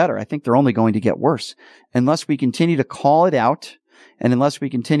get any better. I think they're only going to get worse unless we continue to call it out and unless we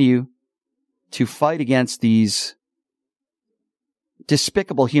continue to fight against these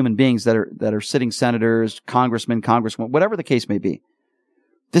despicable human beings that are sitting senators, congressmen, congresswomen, whatever the case may be.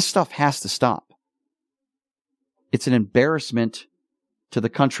 This stuff has to stop. It's an embarrassment to the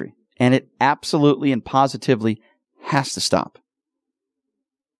country, and it absolutely and positively has to stop.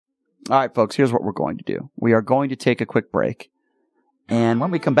 All right, folks, here's what we're going to do. We are going to take a quick break, and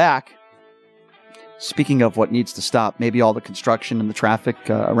when we come back, speaking of what needs to stop, maybe all the construction and the traffic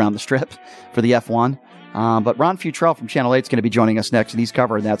around the strip for the F1, but Ron Futrell from Channel 8 is going to be joining us next, and he's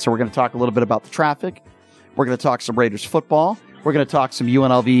covering that. So we're going to talk a little bit about the traffic. We're going to talk some Raiders football. We're going to talk some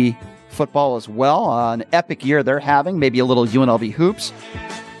UNLV football as well. An epic year they're having, maybe a little UNLV hoops.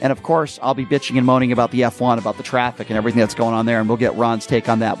 And, of course, I'll be bitching and moaning about the F1, about the traffic and everything that's going on there, and we'll get Ron's take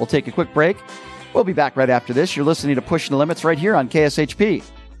on that. We'll take a quick break. We'll be back right after this. You're listening to Pushing the Limits right here on KSHP.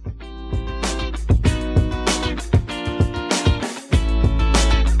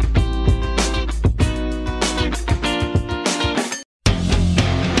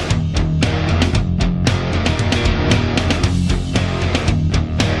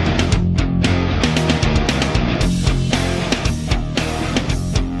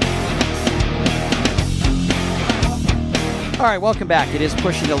 All right, welcome back. It is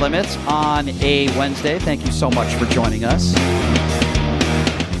Pushing the Limits on a Wednesday. Thank you so much for joining us.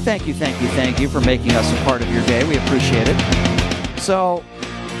 Thank you for making us a part of your day. We appreciate it. So,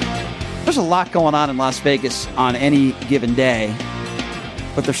 there's a lot going on in Las Vegas on any given day,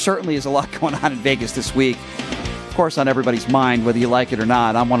 but there certainly is a lot going on in Vegas this week. Of course, on everybody's mind, whether you like it or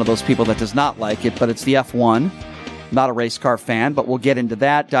not. I'm one of those people that does not like it, but it's the F1. Not a race car fan, but we'll get into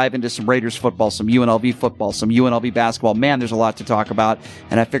that, dive into some Raiders football, some UNLV football, some UNLV basketball. Man, there's a lot to talk about,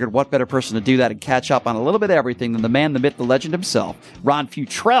 and I figured what better person to do that and catch up on a little bit of everything than the man, the myth, the legend himself, Ron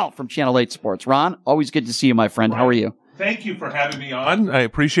Futrell from Channel 8 Sports. Ron, always good to see you, my friend. How are you? Thank you for having me on. I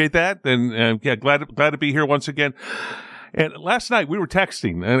appreciate that, and yeah, glad to be here once again. And last night we were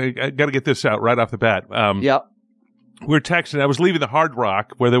texting, and I got to get this out right off the bat. Yep. We were texting. I was leaving the Hard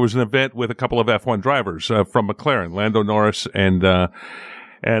Rock where there was an event with a couple of F1 drivers from McLaren, Lando Norris and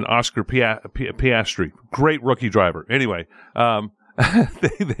Oscar Piastri. Great rookie driver. Anyway,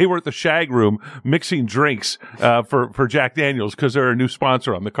 they were at the Shag Room mixing drinks for Jack Daniels because they're a new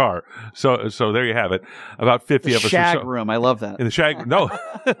sponsor on the car. So there you have it. About 50 of us. Shag Room. I love that. In the Shag. No,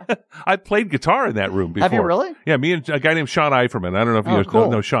 I played guitar in that room before. Have you really? Yeah, me and a guy named Sean Eiferman. I don't know if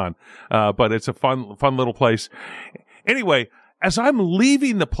you know Sean, but it's a fun little place. Anyway, as I'm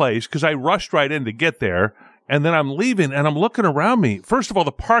leaving the place, because I rushed right in to get there, and then I'm leaving, and I'm looking around me. First of all,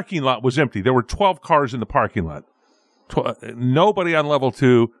 the parking lot was empty. There were 12 cars in the parking lot. Nobody on level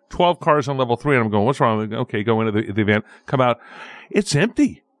 2, 12 cars on level 3, and I'm going, what's wrong? Okay, go into the event, come out. It's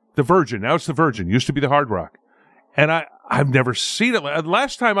empty. The Virgin. Now it's the Virgin. Used to be the Hard Rock. And I've never seen it.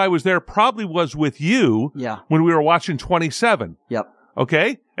 Last time I was there probably was with you when we were watching 27. Yep.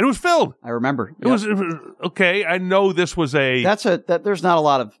 Okay? And it was filled. I remember. It was okay. I know this was there's not a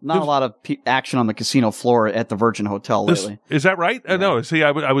lot of action on the casino floor at the Virgin Hotel lately. Is that right? Yeah. No. See,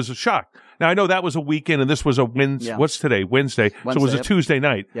 I was shocked. Now I know that was a weekend and this was a Wednesday. Yeah. What's today? Wednesday. So it was a Tuesday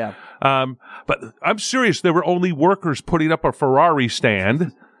night. Yeah. But I'm serious. There were only workers putting up a Ferrari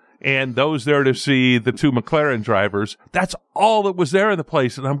stand and those there to see the two McLaren drivers. That's all that was there in the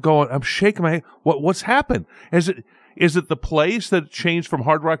place. And I'm shaking my head. What's happened? Is it the place that changed from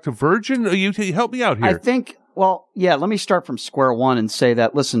Hard Rock to Virgin? You help me out here. I think, let me start from square one and say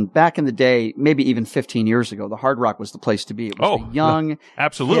that, listen, back in the day, maybe even 15 years ago, the Hard Rock was the place to be. It was the young,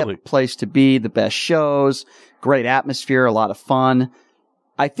 absolutely hip place to be, the best shows, great atmosphere, a lot of fun.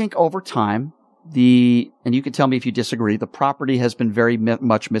 I think over time, and you can tell me if you disagree, the property has been very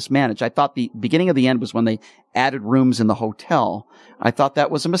much mismanaged. I thought the beginning of the end was when they added rooms in the hotel. I thought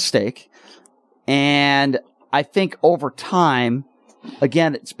that was a mistake. And I think over time,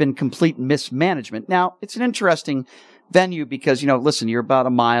 again, it's been complete mismanagement. Now, it's an interesting venue because, listen, you're about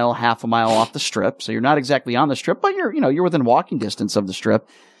half a mile off the strip. So you're not exactly on the strip, but you're within walking distance of the strip.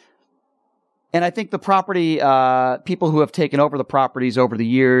 And I think the property, people who have taken over the properties over the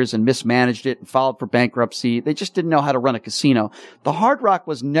years and mismanaged it and filed for bankruptcy, they just didn't know how to run a casino. The Hard Rock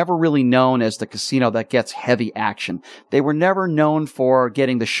was never really known as the casino that gets heavy action. They were never known for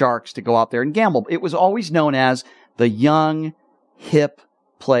getting the sharks to go out there and gamble. It was always known as the young, hip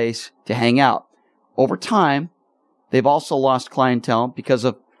place to hang out. Over time, they've also lost clientele because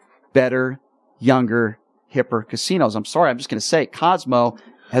of better, younger, hipper casinos. I'm sorry, I'm just going to say Cosmo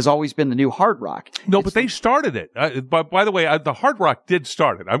has always been the new Hard Rock. No, but they started it. But by the way, the Hard Rock did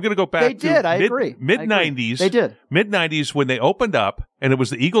start it. I'm going to go back to mid-90s. They did. Mid-90s when they opened up, and it was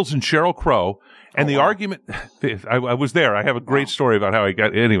the Eagles and Sheryl Crow. And the argument, I was there. I have a great story about how I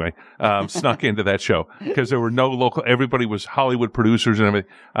got, anyway, snuck into that show because there were no local, everybody was Hollywood producers and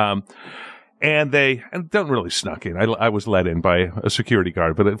everything. And don't really snuck in. I was let in by a security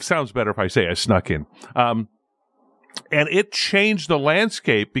guard, but it sounds better if I say I snuck in. And it changed the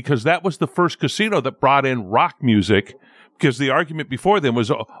landscape because that was the first casino that brought in rock music, because the argument before them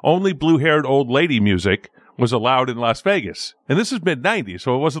was only blue-haired old lady music was allowed in Las Vegas. And this is mid-90s,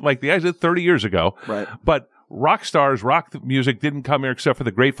 so it wasn't like the exit 30 years ago. Right. But rock stars, rock music didn't come here except for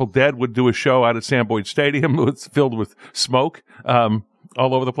the Grateful Dead would do a show out at Sam Boyd Stadium. It was filled with smoke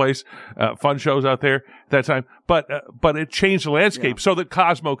all over the place. Fun shows out there at that time. But it changed the landscape so that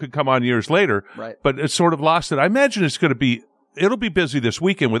Cosmo could come on years later. Right. But it sort of lost it. I imagine it'll be busy this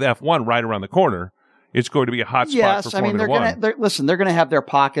weekend with F1 right around the corner. It's going to be a hot spot for Formula One. They're going to have their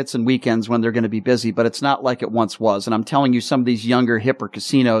pockets and weekends when they're going to be busy, but it's not like it once was. And I'm telling you, some of these younger, hipper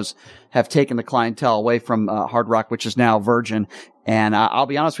casinos have taken the clientele away from Hard Rock, which is now Virgin. And I'll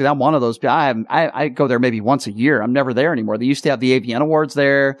be honest with you, I'm one of those. I go there maybe once a year. I'm never there anymore. They used to have the AVN Awards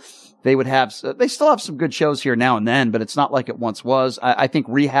there. They still have some good shows here now and then, but it's not like it once was. I think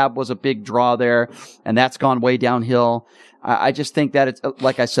Rehab was a big draw there, and that's gone way downhill. I just think that it's,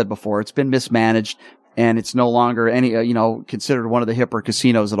 like I said before, it's been mismanaged. And it's no longer considered one of the hipper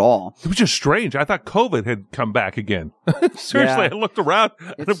casinos at all. It was just strange. I thought COVID had come back again. Seriously, I looked around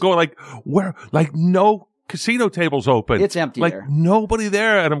and I'm going where? No casino tables open. It's empty there. Nobody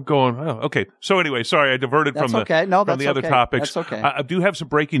there. And I'm going, oh, okay. So anyway, sorry, I diverted from the other topics. That's okay. I do have some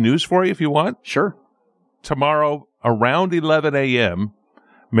breaking news for you if you want. Sure. Tomorrow, around 11 a.m.,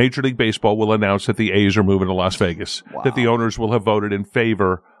 Major League Baseball will announce that the A's are moving to Las Vegas, that the owners will have voted in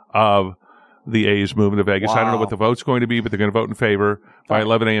favor of the A's moving to Vegas. Wow. I don't know what the vote's going to be, but they're going to vote in favor by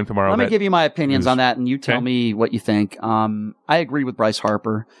 11 a.m. tomorrow. Let me give you my opinions on that, and you tell me what you think. I agree with Bryce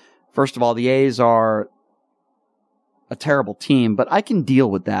Harper. First of all, the A's are a terrible team, but I can deal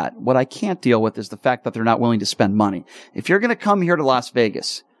with that. What I can't deal with is the fact that they're not willing to spend money. If you're going to come here to Las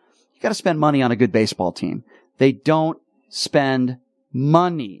Vegas, you got to spend money on a good baseball team. They don't spend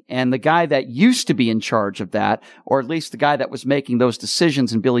money. And the guy that used to be in charge of that, or at least the guy that was making those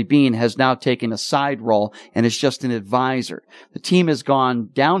decisions in Billy Beane, has now taken a side role and is just an advisor. The team has gone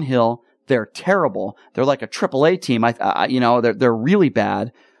downhill. They're terrible. They're like a AAA team. They're really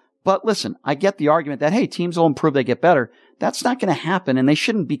bad. But listen, I get the argument that, hey, teams will improve, they get better. That's not going to happen, and they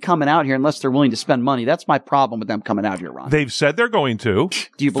shouldn't be coming out here unless they're willing to spend money. That's my problem with them coming out here, Ron. They've said they're going to.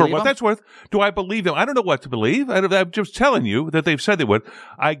 Do you believe For what them? that's worth, do I believe them? I don't know what to believe. I'm just telling you that they've said they would.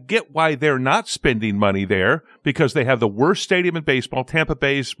 I get why they're not spending money there, because they have the worst stadium in baseball. Tampa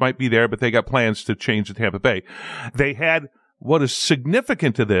Bay's might be there, but they got plans to change to Tampa Bay. What is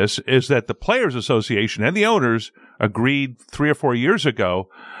significant to this is that the Players Association and the owners agreed 3 or 4 years ago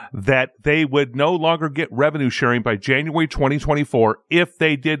that they would no longer get revenue sharing by January 2024 if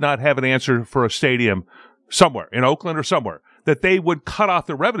they did not have an answer for a stadium somewhere in Oakland or somewhere, that they would cut off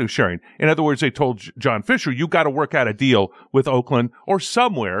the revenue sharing. In other words, they told John Fisher, you got to work out a deal with Oakland or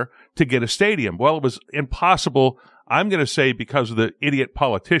somewhere to get a stadium. Well, it was impossible. I'm going to say because of the idiot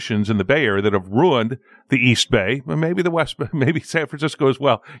politicians in the Bay Area that have ruined the East Bay, maybe the West Bay, maybe San Francisco as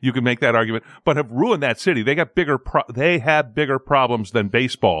well. You can make that argument, but have ruined that city. They got they have bigger problems than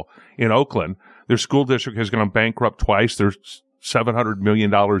baseball in Oakland. Their school district has gone bankrupt twice. There's $700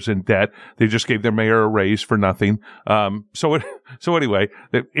 million in debt. They just gave their mayor a raise for nothing. So anyway,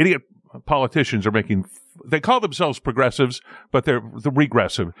 the idiot politicians are they call themselves progressives, but they're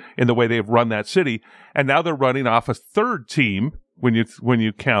regressive in the way they've run that city. And now they're running off a third team. When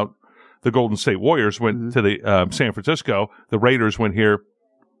you count the Golden State Warriors went to the San Francisco, the Raiders went here.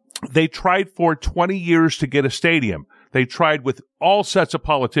 They tried for 20 years to get a stadium. They tried with all sets of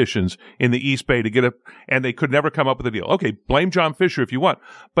politicians in the East Bay to get and they could never come up with a deal. Okay, blame John Fisher if you want.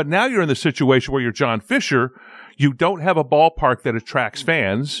 But now you're in the situation where you're John Fisher. You don't have a ballpark that attracts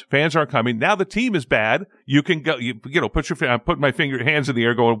fans. Fans aren't coming. Now the team is bad. You can go, I'm putting my hands in the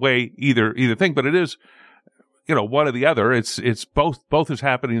air going away either thing, but it is, one or the other. It's both is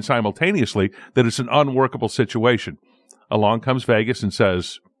happening simultaneously, that it's an unworkable situation. Along comes Vegas and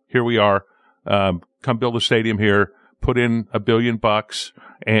says, here we are, come build a stadium here, put in $1 billion,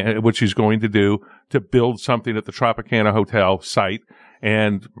 and which he's going to do, to build something at the Tropicana Hotel site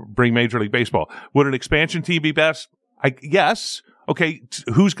and bring Major League Baseball. Would an expansion team be best? Yes. Okay,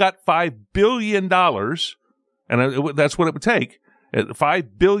 who's got $5 billion? And that's what it would take. $5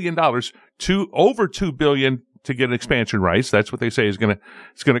 billion to over $2 billion to get expansion rights. That's what they say it's going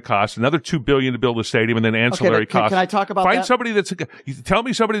to cost. Another $2 billion to build a stadium, and then ancillary costs. Can I talk about Find that? somebody tell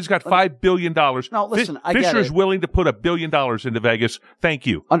me somebody that's got $5 billion. No, listen, I get Fisher's it. willing to put $1 billion into Vegas. Thank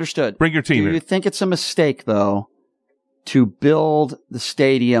you. Understood. Bring your team Do in. you think it's a mistake, though, to build the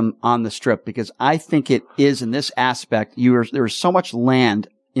stadium on the Strip? Because I think it is in this aspect. There is so much land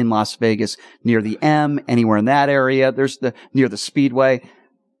in Las Vegas near the M, anywhere in that area. There's near the Speedway.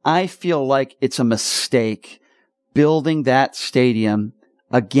 I feel like it's a mistake building that stadium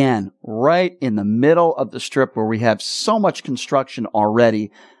again right in the middle of the Strip where we have so much construction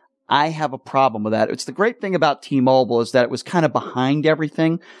already. I have a problem with that. It's the great thing about T-Mobile is that it was kind of behind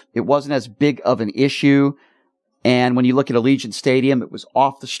everything. It wasn't as big of an issue. And when you look at Allegiant Stadium, it was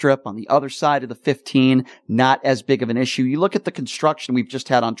off the Strip on the other side of the 15, not as big of an issue. You look at the construction we've just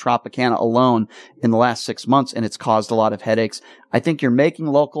had on Tropicana alone in the last 6 months, and it's caused a lot of headaches. I think you're making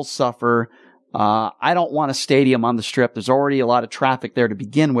locals suffer. I don't want a stadium on the Strip. There's already a lot of traffic there to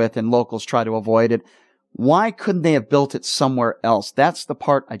begin with, and locals try to avoid it. Why couldn't they have built it somewhere else? That's the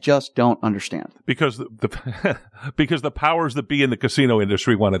part I just don't understand. Because because the powers that be in the casino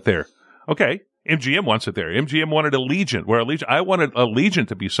industry want it there. Okay. MGM wants it there. MGM wanted Allegiant, I wanted Allegiant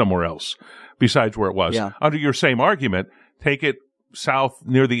to be somewhere else besides where it was. Yeah. Under your same argument, take it south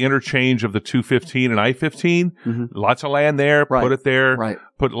near the interchange of the 215 and I-15. Mm-hmm. Lots of land there. Right. Put it there. Right.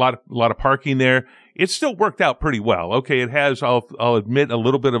 Put a lot of parking there. It still worked out pretty well. Okay, it has, I'll admit, a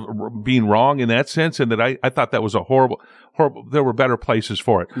little bit of being wrong in that sense, and that I thought that was a horrible, there were better places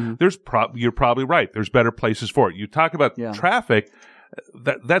for it. Mm-hmm. You're probably right. There's better places for it. You talk about traffic.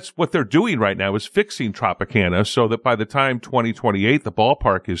 That's what they're doing right now is fixing Tropicana so that by the time 2028 the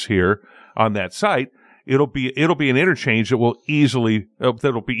ballpark is here on that site, it'll be an interchange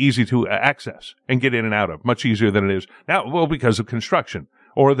that'll be easy to access and get in and out of, much easier than it is now. Well, because of construction,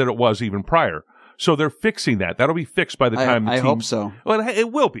 or that it was even prior. So they're fixing that. That'll be fixed by the time the team. I hope so. Well,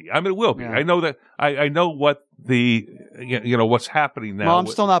 it will be. I mean, it will be. Yeah. I know that. I know what what's happening now. Well, I'm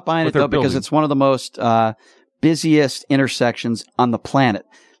still not buying it though because it's one of the most busiest intersections on the planet.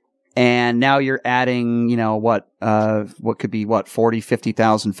 And now you're adding, what could be 40,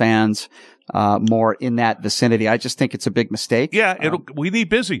 50,000 fans, more in that vicinity. I just think it's a big mistake. Yeah. We need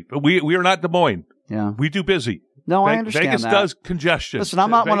busy. We are not Des Moines. Yeah. We do busy. No, I understand Vegas that. does congestion. Listen, I'm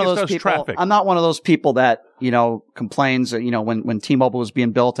not one of those people. Traffic. I'm not one of those people that, complains, when T-Mobile was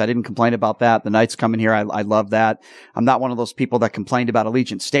being built, I didn't complain about that. The Knights coming here, I love that. I'm not one of those people that complained about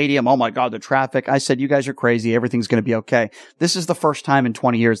Allegiant Stadium. Oh my God, the traffic. I said, you guys are crazy. Everything's going to be okay. This is the first time in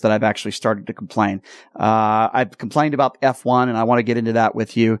 20 years that I've actually started to complain. I've complained about F1 and I want to get into that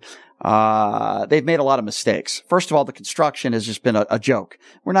with you. They've made a lot of mistakes. First of all, the construction has just been a joke.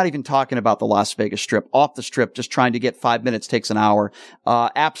 We're not even talking about the Las Vegas Strip. Off the Strip, just trying to get 5 minutes takes an hour.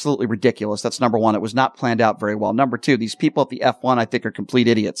 Absolutely ridiculous. That's number one. It was not planned out very well. Number two, these people at the F1, I think, are complete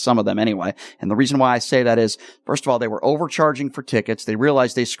idiots. Some of them anyway. And the reason why I say that is, first of all, they were overcharging for tickets. They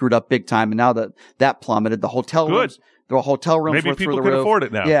realized they screwed up big time. And now that plummeted. The hotel rooms. The hotel rooms were through the roof. Maybe people can afford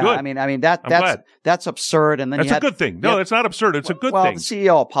it now. Yeah, good. I mean that's absurd. And then that's a good thing. No, it's not absurd. It's a good thing. Well, the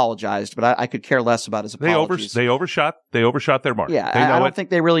CEO apologized, but I could care less about his apologies. They overshot their mark. Yeah, I don't think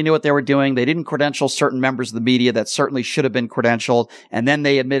they really knew what they were doing. They didn't credential certain members of the media that certainly should have been credentialed, and then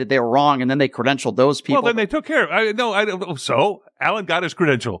they admitted they were wrong, and then they credentialed those people. Well, then they took care of. So Alan got his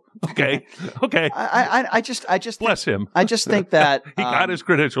credential. Okay. I just bless him. I just think that he got his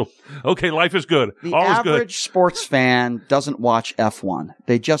credential. Okay, life is good. The All average is good. sports fan doesn't watch F1.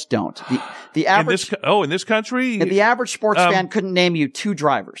 They just don't. The average in this country, the average sports fan couldn't name you two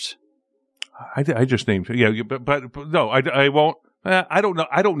drivers. I just named but no, I won't. I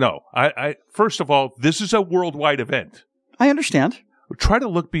don't know. I first of all, this is a worldwide event. I understand. Try to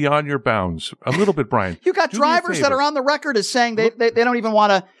look beyond your bounds a little bit, Brian. You got drivers that are on the record as saying they don't even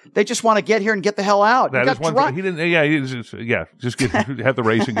want to. They just want to get here and get the hell out. That is one. He didn't. Yeah. Just have the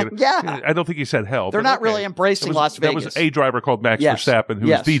race and get it. Yeah. I don't think he said hell. They're not really embracing Las Vegas. There was a driver called Max Verstappen who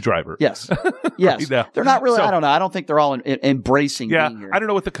was the driver. Yes. Yes. They're not really. I don't know. I don't think they're all embracing. being here. I don't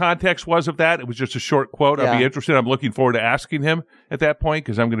know what the context was of that. It was just a short quote. I'd be interested. I'm looking forward to asking him at that point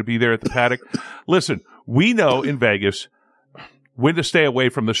because I'm going to be there at the paddock. Listen, we know in Vegas when to stay away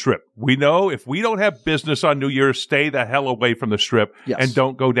from the Strip. We know if we don't have business on New Year's, stay the hell away from the Strip and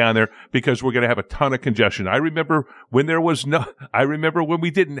don't go down there because we're going to have a ton of congestion. I remember when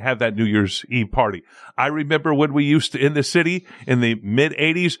we didn't have that New Year's Eve party. I remember when we used to, in the city in the mid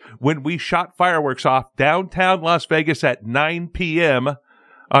 80s, when we shot fireworks off downtown Las Vegas at 9 p.m.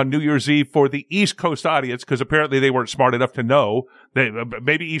 on New Year's Eve for the East Coast audience, because apparently they weren't smart enough to know.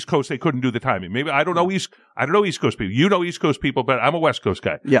 Maybe East Coast, they couldn't do the timing. Maybe I don't know East Coast people. You know East Coast people, but I'm a West Coast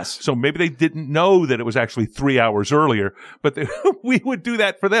guy. Yes. So maybe they didn't know that it was actually 3 hours earlier, but we would do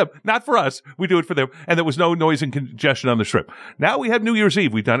that for them, not for us. We do it for them, and there was no noise and congestion on the Strip. Now we have New Year's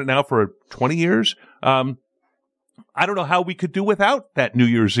Eve. We've done it now for 20 years. I don't know how we could do without that New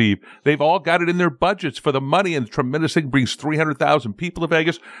Year's Eve. They've all got it in their budgets for the money, and the tremendous thing brings 300,000 people to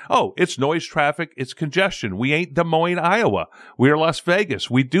Vegas. Oh, it's noise, traffic, it's congestion. We ain't Des Moines, Iowa. We're Las Vegas.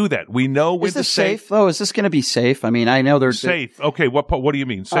 We do that. We know when Is this safe, though? Is this going to be safe? I mean, I know there's safe. Okay, what do you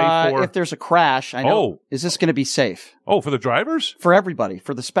mean? Safe for? If there's a crash, I know. Oh. Is this going to be safe? Oh, for the drivers? For everybody,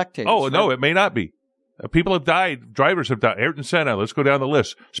 for the spectators. Oh, no, it may not be. People have died. Drivers have died. Ayrton Senna. Let's go down the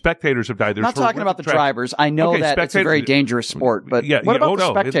list. Spectators have died. I'm not talking about the drivers. I know that it's a very dangerous sport, but what about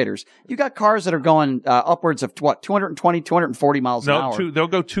the spectators? You got cars that are going upwards of 220, 240 miles an hour. They'll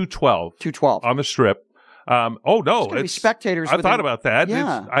go 212. 212 on the Strip. Oh no, it's be spectators. I thought about that.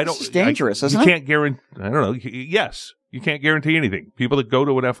 Yeah, it's dangerous, isn't it? You can't guarantee. I don't know. Yes, you can't guarantee anything. People that go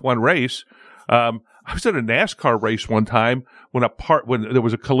to an F1 race. I was at a NASCAR race one time when there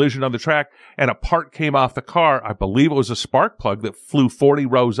was a collision on the track and a part came off the car. I believe it was a spark plug that flew 40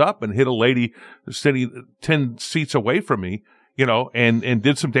 rows up and hit a lady sitting 10 seats away from me, and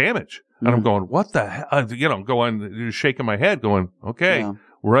did some damage. Mm-hmm. And I'm going, what the hell? I'm going, shaking my head going, okay,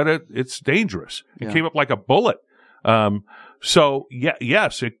 we're at it. It's dangerous. It came up like a bullet. So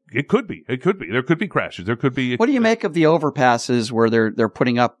yes, it could be. It could be. There could be crashes. There could be. What do you make of the overpasses where they're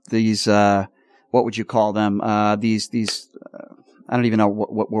putting up these, what would you call them? These, I don't even know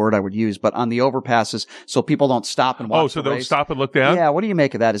what word I would use, but on the overpasses, so people don't stop and watch. Oh, so they'll stop and look down? Yeah. What do you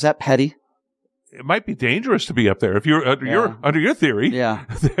make of that? Is that petty? It might be dangerous to be up there if you're under your theory. Yeah.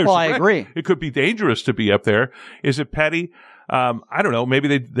 Well, I agree. It could be dangerous to be up there. Is it petty? I don't know.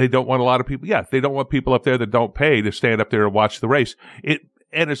 Maybe they don't want a lot of people. Yeah, they don't want people up there that don't pay to stand up there and watch the race.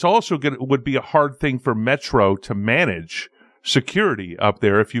 And it's also would be a hard thing for Metro to manage security up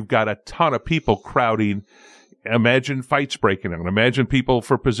there if you've got a ton of people crowding. Imagine fights breaking out. Imagine people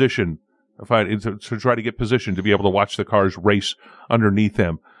for position, to try to get position to be able to watch the cars race underneath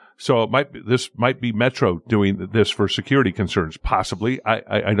them. So this might be Metro doing this for security concerns, possibly.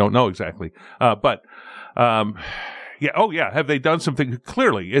 I don't know exactly. Yeah. Oh, yeah. Have they done something?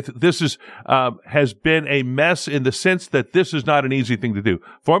 Clearly, this has been a mess in the sense that this is not an easy thing to do.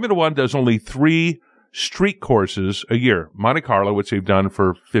 Formula One does only 3 street courses a year. Monte Carlo, which they've done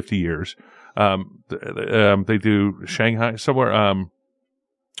for 50 years. They do Shanghai, somewhere,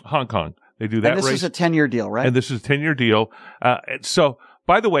 Hong Kong. They do that race. And this is a 10-year deal, right? And this is a 10-year deal. So,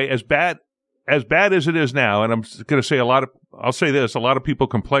 by the way, as bad as it is now, and I'm going to say I'll say this, a lot of people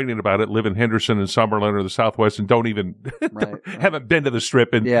complaining about it live in Henderson and Summerlin or the Southwest and don't even, haven't been to the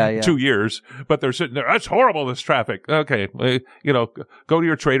Strip in 2 years, but they're sitting there, that's horrible, this traffic. Okay. Go to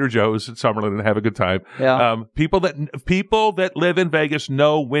your Trader Joe's at Summerlin and have a good time. Yeah. People that live in Vegas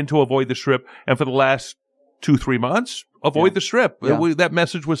know when to avoid the Strip. And for the last 2-3 months, avoid the Strip. Yeah. That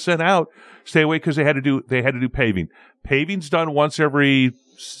message was sent out. Stay away because they had to do paving. Paving's done once every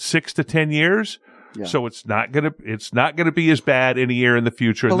 6 to 10 years. Yeah. So it's not gonna be as bad any year in the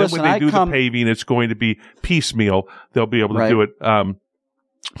future. But and then when they do the paving, it's going to be piecemeal. They'll be able to do it.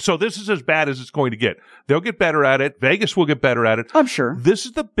 So this is as bad as it's going to get. They'll get better at it. Vegas will get better at it. I'm sure. This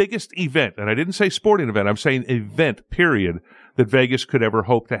is the biggest event, and I didn't say sporting event. I'm saying event, period, that Vegas could ever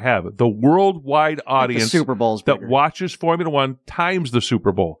hope to have. The worldwide audience the Super Bowl's that bigger. watches Formula One times the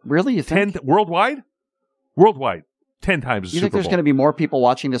Super Bowl. Really? You think? Worldwide? Worldwide. 10 times the Super Bowl. You think there's going to be more people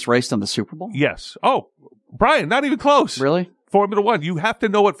watching this race than the Super Bowl? Yes. Oh, Brian, not even close. Really? Formula One. You have to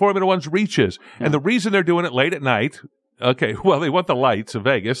know what Formula One's reach is. Yeah. And the reason they're doing it late at night, okay, well, they want the lights of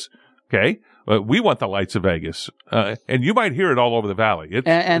Vegas. Okay. We want the lights of Vegas. And you might hear it all over the valley. It's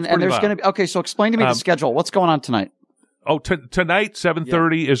there's going to be, okay, so explain to me the schedule. What's going on tonight? Oh, tonight,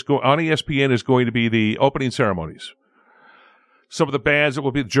 7:30 on ESPN is going to be the opening ceremonies. Some of the bands that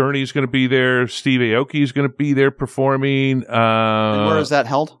will be, Journey's going to be there. Steve Aoki's going to be there performing. And where is that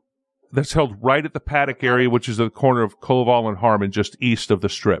held? That's held right at the paddock area, which is at the corner of Koval and Harmon, just east of the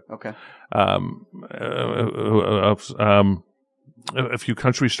Strip. Okay. A few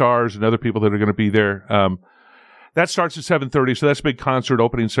country stars and other people that are going to be there. That starts at 7:30, so that's a big concert,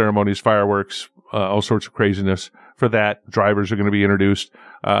 opening ceremonies, fireworks, all sorts of craziness. For that, drivers are going to be introduced.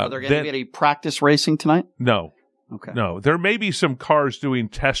 Are there going to be any practice racing tonight? No. Okay. No, there may be some cars doing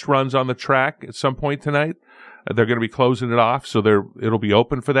test runs on the track at some point tonight. They're going to be closing it off, so it'll be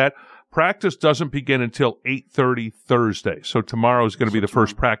open for that. Practice doesn't begin until 8:30 Thursday, so tomorrow is going to be the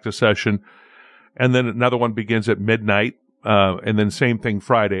first practice session, and then another one begins at midnight And then same thing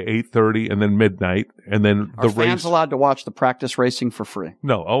Friday, 8:30, and then midnight, and then Are fans allowed to watch the practice racing for free?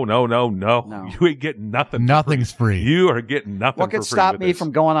 No. Oh, no. You ain't getting nothing. Nothing's free. You are getting nothing. What could stop me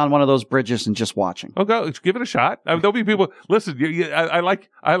from going on one of those bridges and just watching? Oh, go give it a shot. I mean, there'll be people. Listen, I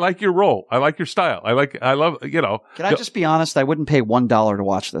like your role. I like your style. I love. Can I just be honest? I wouldn't pay $1 to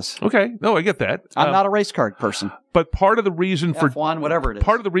watch this. Okay, no, I get that. I'm not a race card person. But part of the reason for F1, whatever it is,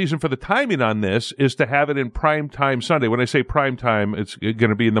 part of the reason for the timing on this is to have it in prime time Sunday. When I say prime time, it's going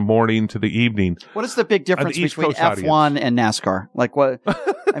to be in the morning to the evening. What is the big difference between F1 and NASCAR? Like what?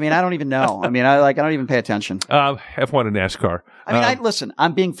 I mean, I don't even know. I mean, I don't even pay attention. F1 and NASCAR. I mean, listen,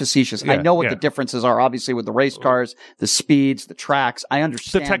 I'm being facetious. I know what the differences are, obviously, with the race cars, the speeds, the tracks. I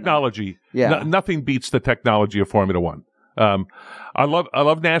understand the technology. That. Yeah, nothing beats the technology of Formula One. I love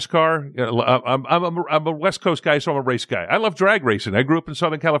NASCAR. I'm a West Coast guy, so I'm a race guy. I love drag racing. I grew up in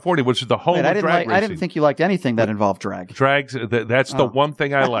Southern California, which is the home of drag racing. I didn't think you liked anything that involved drag. That's the one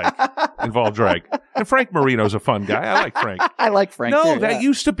thing I like, involved drag. And Frank Marino's a fun guy. I like Frank. I like Frank. No, too, that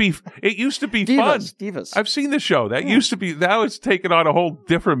used to be. It used to be fun. Divas. I've seen the show. That used to be. Now it's taken on a whole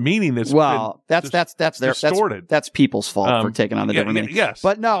different meaning. That's distorted. That's people's fault for taking on the different meaning. Yes,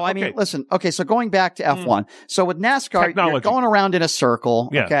 but no. I mean, listen. Okay, so going back to F1. So with NASCAR, you're going around in a circle.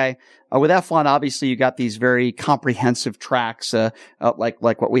 Yeah. Okay. With F1, obviously, you got these very comprehensive tracks, like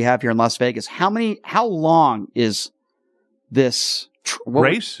what we have here in Las Vegas. How long is this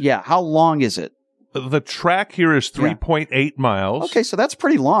race? Yeah. How long is it? The track here is 3.8 miles. Okay, so that's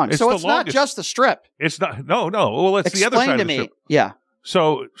pretty long. It's not just the strip. It's not. No. Well, it's the other side of the strip. Yeah.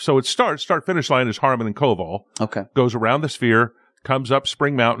 So it start finish line is Harmon and Koval. Okay. Goes around the Sphere, comes up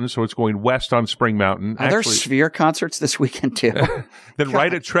Spring Mountain, so it's going west on Spring Mountain. Are there Sphere concerts this weekend too? Then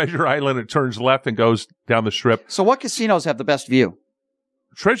right at Treasure Island, it turns left and goes down the strip. So what casinos have the best view?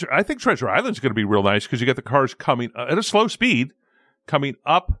 I think Treasure Island's going to be real nice because you get the cars coming at a slow speed, coming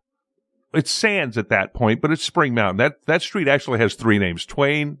up. It's Sands at that point, but it's Spring Mountain. That street actually has three names: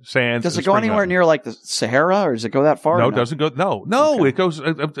 Twain, Sands. Does it go anywhere near like the Sahara, or does it go that far? No, it doesn't go. No, okay. It goes.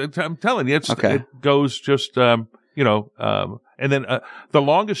 I'm telling you, it goes just and then the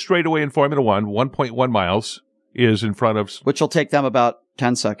longest straightaway in Formula One, 1.1 miles, is in front of, which will take them about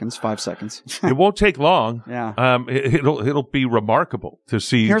 10 seconds, 5 seconds. It won't take long. Yeah. It'll be remarkable to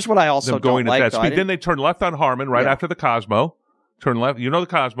see. Here's what I also going don't at like, that speed. Then they turn left on Harmon right after the Cosmo. Turn left. You know the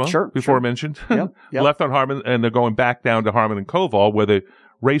Cosmo before mentioned. Yep. Left on Harmon, and they're going back down to Harmon and Koval where the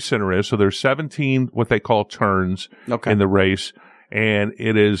race center is. So there's 17 what they call turns in the race. And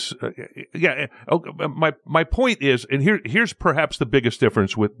it is, my point is, and here's perhaps the biggest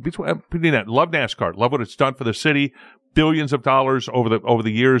difference between that. Love NASCAR, love what it's done for the city, billions of dollars over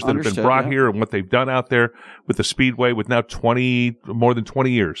the years that have been brought here, and what they've done out there with the Speedway, with now more than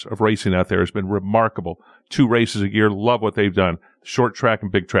 20 years of racing out there has been remarkable. 2 races a year, love what they've done, short track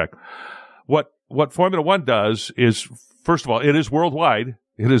and big track. What Formula One does is, first of all, it is worldwide.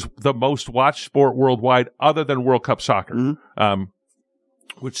 It is the most watched sport worldwide, other than World Cup soccer.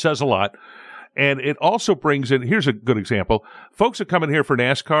 Which says a lot. And it also brings in, here's a good example. Folks that come in here for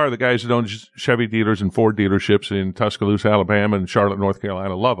NASCAR, the guys that own Chevy dealers and Ford dealerships in Tuscaloosa, Alabama, and Charlotte, North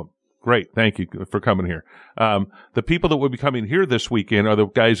Carolina, love them. Great. Thank you for coming here. The people that will be coming here this weekend are the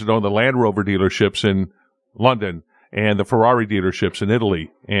guys that own the Land Rover dealerships in London and the Ferrari dealerships in Italy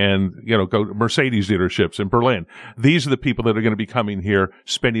and, Mercedes dealerships in Berlin. These are the people that are going to be coming here,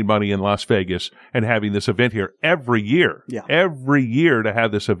 spending money in Las Vegas and having this event here every year. Yeah. Every year to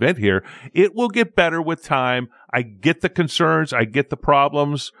have this event here. It will get better with time. I get the concerns. I get the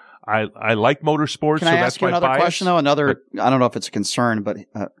problems. I like motorsports. Can I ask you another question though? I don't know if it's a concern, but,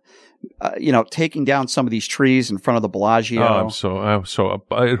 taking down some of these trees in front of the Bellagio.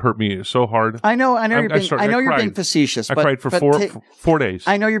 It hurt me so hard. I know you're being facetious. I cried for 4 days.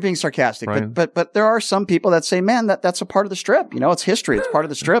 I know you're being sarcastic, but there are some people that say, man, that's a part of the strip. It's history. It's part of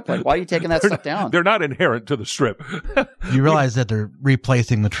the strip. Like, why are you taking that stuff down? They're not inherent to the strip. You realize that they're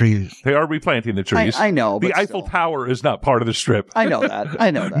replacing the trees. They are replanting the trees. I know. The Eiffel Tower is not part of the strip. I know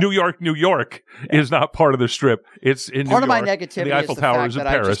that. New York is not part of the strip. It's in part New York. Of my negativity the Eiffel is the Tower fact is in that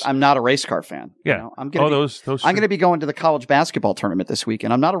Paris. I'm not a race car fan. Yeah. I'm going to be going to the college basketball tournament this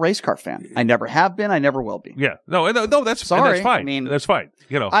weekend. I'm not a race car fan. I never have been. I never will be. Yeah. No, that's sorry. That's fine. I mean, that's fine.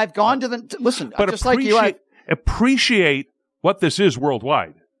 I've gone to the listen. But just like you, appreciate what this is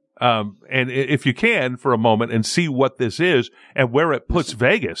worldwide. And if you can for a moment and see what this is and where it puts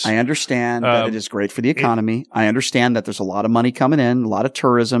Vegas. I understand that it is great for the economy. I understand that there's a lot of money coming in, a lot of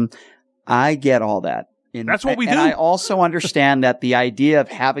tourism. I get all that. That's what we do. And I also understand that the idea of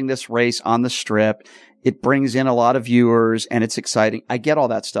having this race on the strip, it brings in a lot of viewers and it's exciting. I get all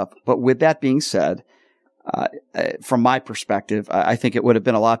that stuff. But with that being said, from my perspective, I think it would have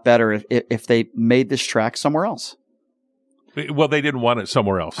been a lot better if they made this track somewhere else. Well, they didn't want it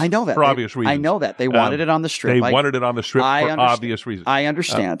somewhere else. I know that. For obvious reasons. I know that. They wanted it on the Strip. They wanted it on the Strip for obvious reasons. I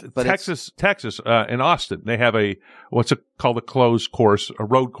understand. But Texas, in Austin, they have what's it called, a closed course, a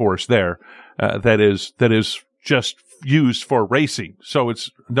road course there, that is just used for racing. So it's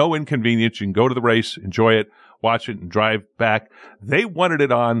no inconvenience. You can go to the race, enjoy it, watch it, and drive back. They wanted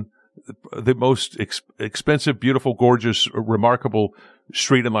it on the most expensive, beautiful, gorgeous, remarkable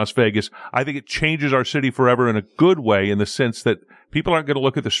street in Las Vegas. I think it changes our city forever in a good way, in the sense that people aren't going to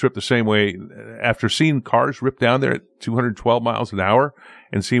look at the Strip the same way after seeing cars rip down there at 212 miles an hour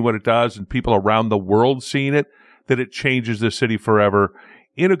and seeing what it does, and people around the world seeing it, that it changes the city forever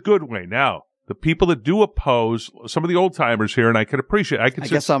in a good way. Now, the people that do oppose, some of the old timers here, and I can appreciate, I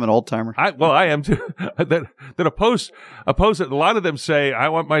guess I'm an old timer. I am too. that oppose it. A lot of them say, I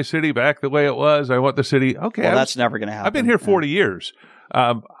want my city back the way it was. I want the city. Okay. Well, that's never going to happen. I've been here 40 years.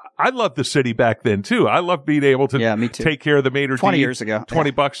 I loved the city back then too. I loved being able to take care of the maitre d'. 20 years ago.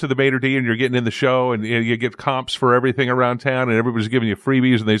 $20 to the maitre d', and you're getting in the show, and you get comps for everything around town, and everybody's giving you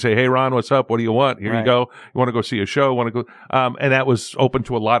freebies, and they say, hey, Ron, what's up? What do you want? Here you go. You want to go see a show? Want to go? And that was open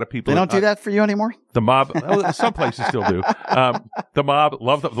to a lot of people. They don't do that for you anymore? The mob, some places still do. The mob,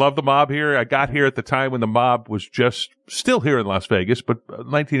 love the mob here. I got here at the time when the mob was just still here in Las Vegas, but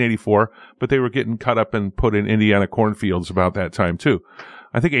 1984, but they were getting cut up and put in Indiana cornfields about that time too.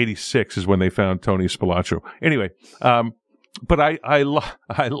 I think 86 is when they found Tony Spilaccio. Anyway, but I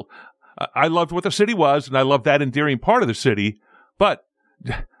loved what the city was, and I loved that endearing part of the city. But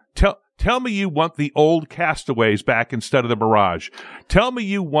tell me you want the old Castaways back instead of the Mirage. Tell me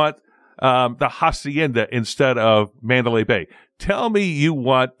you want the Hacienda instead of Mandalay Bay. Tell me you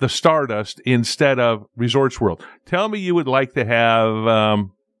want the Stardust instead of Resorts World. Tell me you would like to have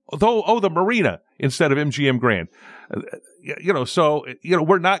the Marina instead of MGM Grand.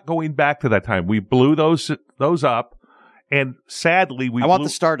 We're not going back to that time. We blew those up, and sadly, I want the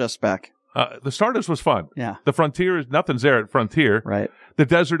Stardust back. The Stardust was fun. Yeah. The Frontier, nothing's there at Frontier. Right. The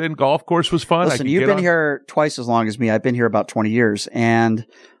Desert Inn Golf Course was fun. Listen, you've been here twice as long as me. I've been here about 20 years, and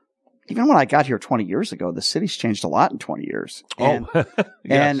even when I got here 20 years ago, the city's changed a lot in 20 years. And, yes.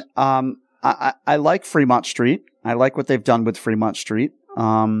 And I like Fremont Street. I like what they've done with Fremont Street.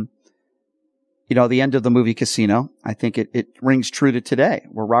 The end of the movie Casino, I think it rings true to today,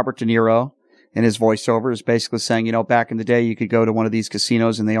 where Robert De Niro in his voiceover is basically saying, back in the day, you could go to one of these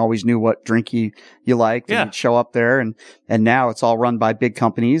casinos and they always knew what drink you liked, and you'd show up there, and now it's all run by big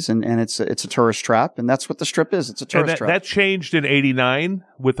companies, and it's a tourist trap, and that's what the Strip is. It's a tourist trap. That changed in '89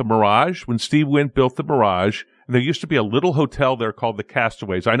 with the Mirage, when Steve Wynn built the Mirage. There used to be a little hotel there called the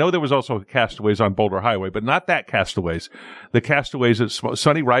Castaways. I know there was also Castaways on Boulder Highway, but not that Castaways. The Castaways,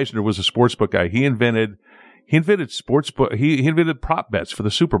 Sonny Reisner was a sportsbook guy. He invented sportsbook. He invented prop bets for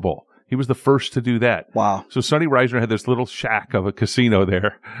the Super Bowl. He was the first to do that. Wow. So Sonny Reisner had this little shack of a casino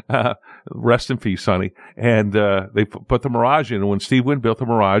there. Rest in peace, Sonny. And they put the Mirage in. And when Steve Wynn built the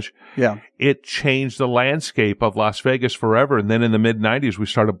Mirage, it changed the landscape of Las Vegas forever. And then in the mid-'90s, we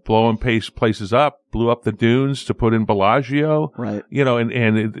started blowing places up, blew up the dunes to put in Bellagio. Right.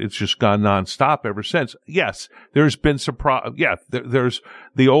 And it's just gone nonstop ever since. Yes, there's been some there's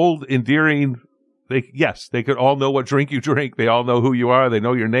the old endearing. They could all know what drink you drink. They all know who you are. They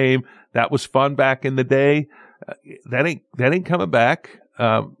know your name. That was fun back in the day. That ain't coming back.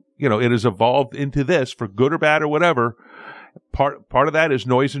 It has evolved into this, for good or bad or whatever. Part of that is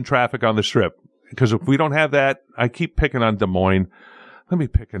noise and traffic on the Strip. Because if we don't have that, I keep picking on Des Moines. Let me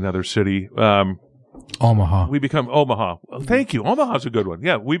pick another city. Omaha. We become Omaha. Well, thank you. Omaha's a good one.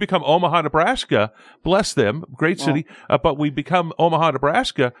 Yeah, we become Omaha, Nebraska. Bless them. Great city. But we become Omaha,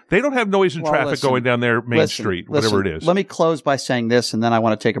 Nebraska. They don't have noise and traffic going down their main street, whatever it is. Let me close by saying this, and then I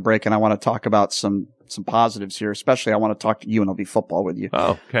want to take a break, and I want to talk about some positives here. Especially, I want to talk to you, and it'll be football with you.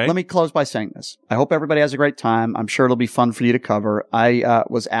 Oh, okay. Let me close by saying this. I hope everybody has a great time. I'm sure it'll be fun for you to cover. I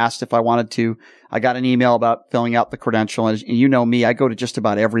was asked if I wanted to. I got an email about filling out the credential, and you know me, I go to just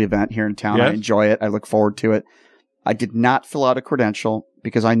about every event here in town. Yes. I enjoy it. I look forward to it. I did not fill out a credential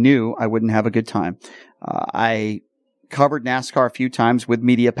because I knew I wouldn't have a good time. I covered NASCAR a few times with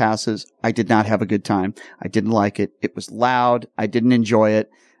media passes. I did not have a good time. I didn't like it. It was loud. I didn't enjoy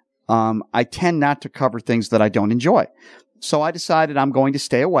it. I tend not to cover things that I don't enjoy. So I decided I'm going to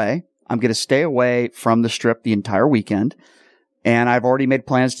stay away. I'm going to stay away from the Strip the entire weekend. And I've already made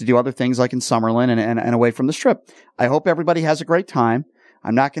plans to do other things like in Summerlin and away from the Strip. I hope everybody has a great time.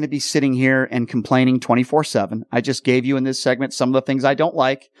 I'm not going to be sitting here and complaining 24/7. I just gave you in this segment some of the things I don't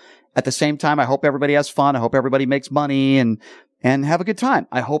like. At the same time, I hope everybody has fun. I hope everybody makes money and and have a good time.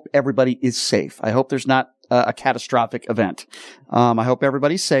 I hope everybody is safe. I hope there's not a catastrophic event. I hope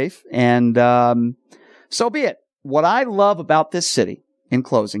everybody's safe, and so be it. What I love about this city, in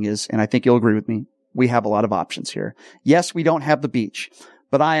closing, is, and I think you'll agree with me, we have a lot of options here. Yes, we don't have the beach,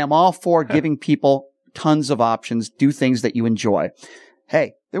 but I am all for giving people tons of options, do things that you enjoy.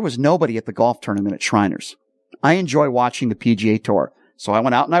 Hey, there was nobody at the golf tournament at Shriners. I enjoy watching the PGA Tour. So I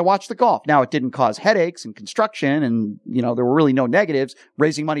went out and I watched the golf. Now, it didn't cause headaches and construction and, there were really no negatives,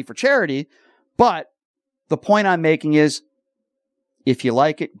 raising money for charity. But the point I'm making is, if you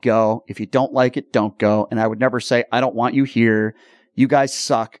like it, go. If you don't like it, don't go. And I would never say, I don't want you here. You guys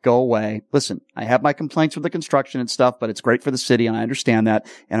suck. Go away. Listen, I have my complaints with the construction and stuff, but it's great for the city, and I understand that.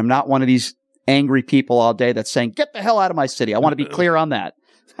 And I'm not one of these angry people all day that's saying, get the hell out of my city. I want to be clear on that.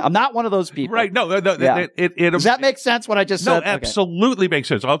 I'm not one of those people. Right. No. Yeah. Does that make sense what I just said? No, absolutely makes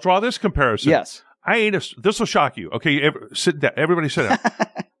sense. I'll draw this comparison. Yes. This will shock you. Okay. Sit down. Everybody sit down.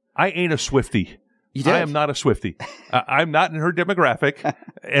 I ain't a Swiftie. You did? I am not a Swiftie. I'm not in her demographic,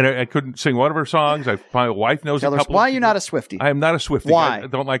 and I couldn't sing one of her songs. My wife knows a couple. Why are you not a Swiftie? I am not a Swiftie. Why? I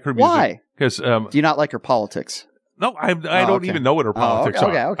don't like her music. Why? Because do you not like her politics? No, I don't even know what her politics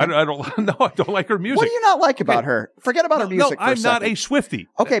are. Okay. I don't like her music. What do you not like about her? Forget about her music. No, I'm not a Swiftie.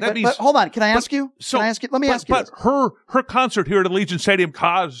 Okay, but hold on. Can I ask you? Let me ask you. But her concert here at Allegiant Stadium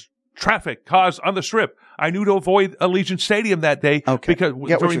caused traffic, on the Strip. I knew to avoid Allegiant Stadium that day because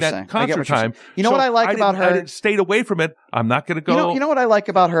during that concert time. You know what I like about her? I stayed away from it. I'm not going to go. You know what I like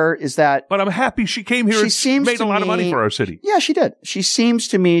about her is that. But I'm happy she came here and made a lot of money for our city. Yeah, she did. She seems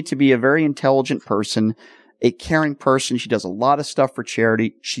to me to be a very intelligent person, a caring person. She does a lot of stuff for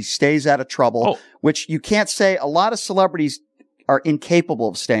charity. She stays out of trouble, which you can't say. A lot of celebrities are incapable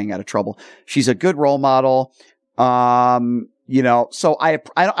of staying out of trouble. She's a good role model. So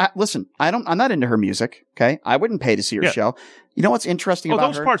listen, I'm not into her music. Okay. I wouldn't pay to see her show. You know what's interesting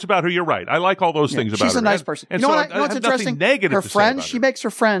about her? Those parts about her, you're right. I like all those things about her. She's a nice person. And you know what's interesting? Her friends, she makes her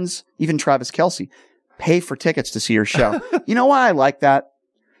friends, even Travis Kelce, pay for tickets to see her show. You know why I like that?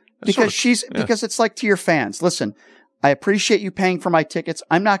 Because because it's like to your fans. Listen, I appreciate you paying for my tickets.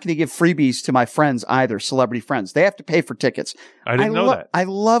 I'm not going to give freebies to my friends either, celebrity friends. They have to pay for tickets. I didn't know that. I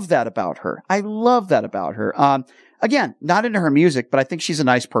love that about her. Again, not into her music, but I think she's a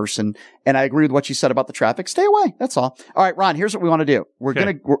nice person, and I agree with what she said about the traffic. Stay away. That's all. All right, Ron, here's what we want to do.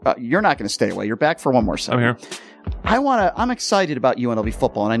 You're not going to stay away. You're back for one more segment. I'm here. I'm excited about UNLV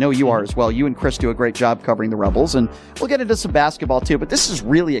football, and I know you are as well. You and Chris do a great job covering the Rebels, and we'll get into some basketball too, but this is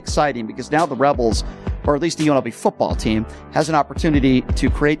really exciting because now the Rebels, or at least the UNLV football team, has an opportunity to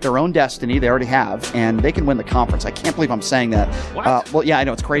create their own destiny. They already have, and they can win the conference. I can't believe I'm saying that. What? Yeah, I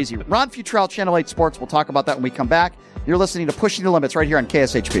know. It's crazy. Ron Futrell, Channel 8 Sports. We'll talk about that when we come back. You're listening to Pushing the Limits right here on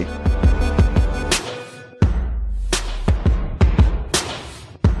KSHP.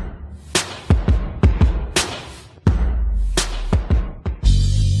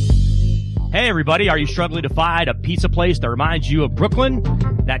 Hey everybody, are you struggling to find a pizza place that reminds you of Brooklyn?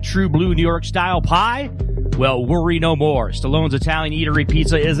 That true blue New York style pie? Well, worry no more. Stallone's Italian Eatery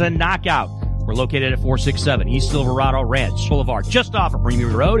Pizza is a knockout. We're located at 467 East Silverado Ranch Boulevard, just off of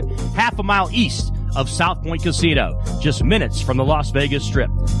Premium Road, half a mile east of South Point Casino, just minutes from the Las Vegas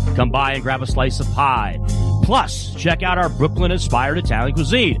Strip. Come by and grab a slice of pie. Plus, check out our Brooklyn-inspired Italian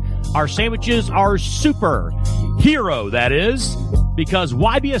cuisine. Our sandwiches are super. Hero, that is. Because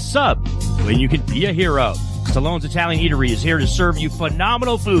why be a sub when you can be a hero? Stallone's Italian Eatery is here to serve you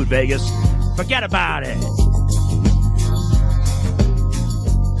phenomenal food, Vegas. Forget about it.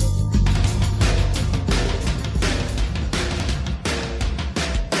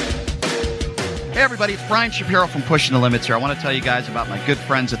 Hey everybody, it's Brian Shapiro from Pushing the Limits here. I want to tell you guys about my good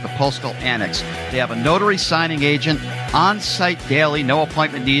friends at the Postal Annex. They have a notary signing agent, on-site daily, no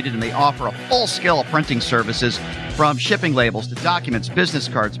appointment needed, and they offer a full scale of printing services from shipping labels to documents, business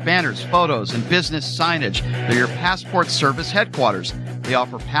cards, banners, photos, and business signage. They're your passport service headquarters. They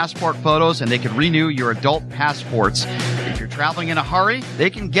offer passport photos, and they can renew your adult passports. If you're traveling in a hurry, they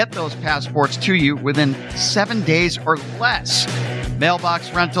can get those passports to you within 7 days or less.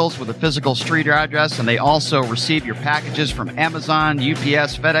 Mailbox rentals with a physical street address, and they also receive your packages from Amazon,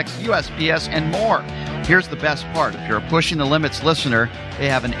 UPS, FedEx, USPS, and more. Here's the best part. If you're a Pushing the Limits listener, they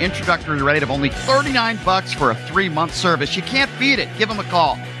have an introductory rate of only $39 for a 3-month service. You can't beat it. Give them a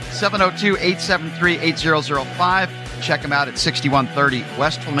call, 702-873-8005. Check them out at 6130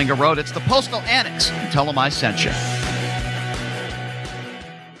 West Flamingo Road. It's the Postal Annex. And tell them I sent you.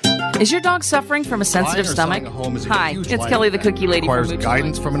 Is your dog suffering from a sensitive stomach? Hi, it's Kelly the Cookie Lady from Requires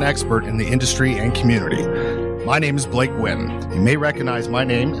guidance from an expert in the industry and community. My name is Blake Wynn. You may recognize my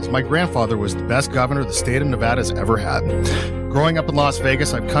name as my grandfather was the best governor the state of Nevada has ever had. Growing up in Las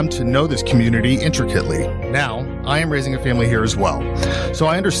Vegas, I've come to know this community intricately. Now, I am raising a family here as well. So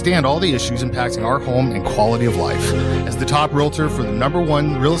I understand all the issues impacting our home and quality of life. As the top realtor for the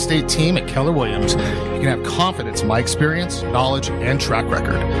 #1 real estate team at Keller Williams, you can have confidence in my experience, knowledge, and track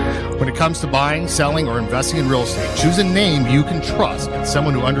record. When it comes to buying, selling, or investing in real estate, choose a name you can trust and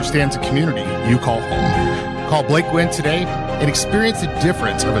someone who understands the community you call home. Call Blake Wynn today and experience the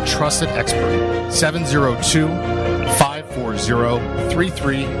difference of a trusted expert.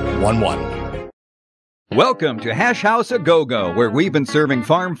 702-540-3311. Welcome to Hash House A Go-Go, where we've been serving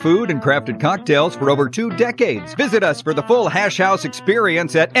farm food and crafted cocktails for over 2 decades. Visit us for the full Hash House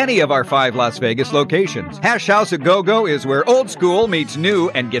experience at any of our 5 Las Vegas locations. Hash House A Go-Go is where old school meets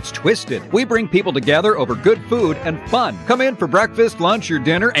new and gets twisted. We bring people together over good food and fun. Come in for breakfast, lunch, or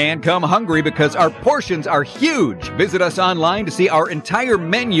dinner, and come hungry because our portions are huge. Visit us online to see our entire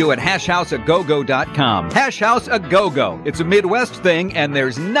menu at hashhouseagogo.com. Hash House A Go-Go. It's a Midwest thing, and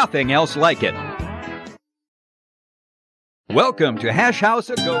there's nothing else like it. Welcome to Hash House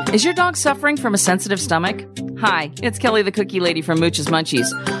A Go-Go. Is your dog suffering from a sensitive stomach? Hi, it's Kelly the Cookie Lady from Mooch's Munchies.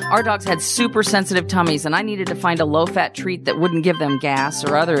 Our dogs had super sensitive tummies, and I needed to find a low-fat treat that wouldn't give them gas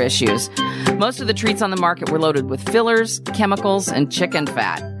or other issues. Most of the treats on the market were loaded with fillers, chemicals, and chicken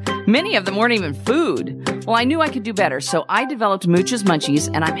fat. Many of them weren't even food. Well, I knew I could do better, so I developed Mooch's Munchies,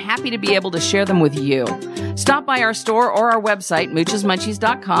 and I'm happy to be able to share them with you. Stop by our store or our website,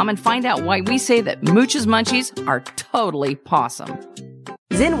 moochesmunchies.com, and find out why we say that Mooch's Munchies are totally pawsome.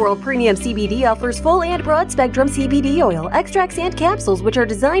 Zen World Premium CBD offers full and broad spectrum CBD oil, extracts, and capsules which are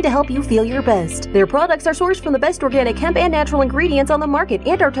designed to help you feel your best. Their products are sourced from the best organic hemp and natural ingredients on the market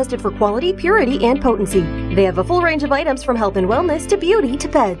and are tested for quality, purity, and potency. They have a full range of items from health and wellness to beauty to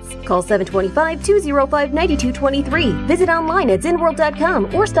pets. Call 725-205-9223. Visit online at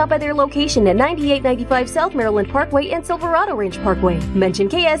zenworld.com or stop by their location at 9895 South Maryland Parkway and Silverado Range Parkway. Mention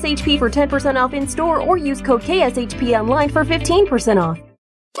KSHP for 10% off in store or use code KSHP online for 15% off.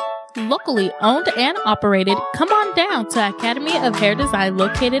 Locally owned and operated, come on down to Academy of Hair Design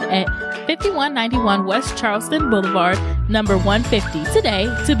located at 5191 West Charleston Boulevard, number 150 today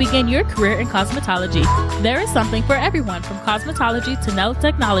to begin your career in cosmetology. There is something for everyone from cosmetology to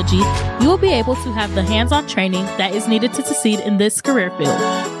nanotechnology. You will be able to have the hands-on training that is needed to succeed in this career field.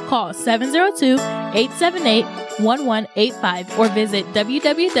 Call 702-878-1185 or visit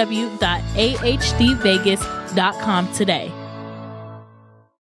www.ahdvegas.com today.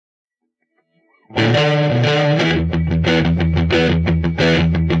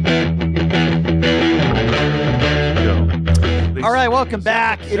 All right, welcome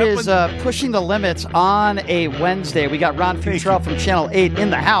back. It is Pushing the Limits on a Wednesday. We got Ron Futrell from Channel 8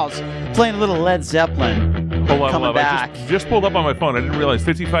 in the house playing a little Led Zeppelin. Hold on. I just pulled up on my phone. I didn't realize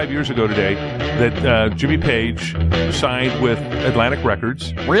 55 years ago today that Jimmy Page signed with Atlantic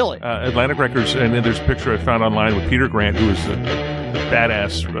Records. Really? Atlantic Records, and then there's a picture I found online with Peter Grant, who was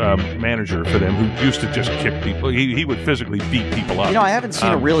badass manager for them, who used to just kick people. He would physically beat people up. You know, I haven't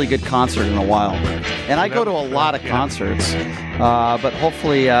seen a really good concert in a while, and I go to a lot of concerts. But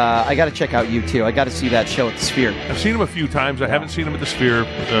hopefully, I got to check out U2. I got to see that show at the Sphere. I've seen him a few times. I haven't seen him at the Sphere.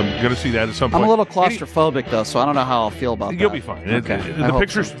 I'm going to see that at some point. I'm a little claustrophobic though, so I don't know how I'll feel about that. You'll be fine. Okay.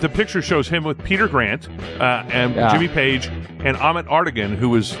 The picture shows him with Peter Grant and Jimmy Page and Ahmet Ertegun, who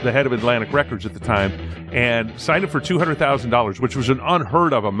was the head of Atlantic Records at the time, and signed him for $200,000, which was an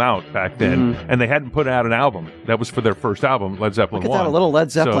unheard of amount back then. Mm-hmm. And they hadn't put out an album. That was for their first album, Led Zeppelin 1. Look at that, a little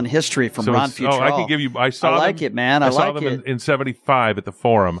Led Zeppelin history from Ron Futrell. I can give you. I saw it, man. I saw them in 75 at the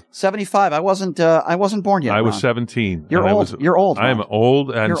Forum. 75. I wasn't born yet. I was Ron. 17. You're old. You're old. I am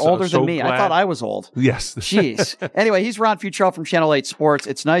old. And you're older so than me. glad. I thought I was old. Yes. Jeez. Anyway, he's Ron Futrell from Channel 8 Sports.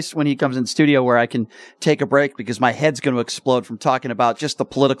 It's nice when he comes in studio where I can take a break because my head's going to explode from talking about just the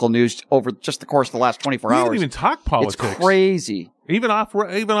political news over just the course of the last 24 hours. We didn't even talk politics. It's crazy. Even off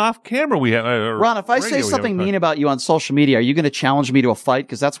camera, we have. Ron, if I say something mean about you on social media, are you going to challenge me to a fight?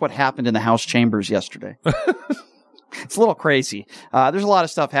 Because that's what happened in the House chambers yesterday. It's a little crazy. There's a lot of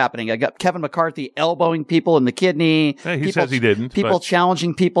stuff happening. I got Kevin McCarthy elbowing people in the kidney. He says he didn't. People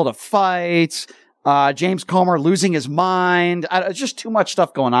challenging people to fight. James Comer losing his mind. It's just too much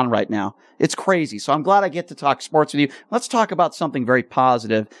stuff going on right now. It's crazy. So I'm glad I get to talk sports with you. Let's talk about something very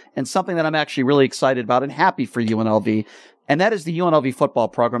positive and something that I'm actually really excited about and happy for UNLV. And that is the UNLV football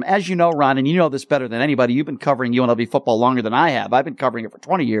program. As you know, Ron, and you know this better than anybody, you've been covering UNLV football longer than I have. I've been covering it for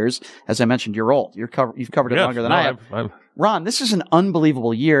 20 years. As I mentioned, you're old. You've covered it longer than I have. Ron, this is an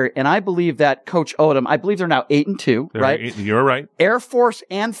unbelievable year, and I believe that Coach Odom, I believe they're now 8-2, right? You're right. Air Force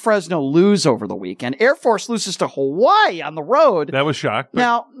and Fresno lose over the weekend. Air Force loses to Hawaii on the road. That was shocking.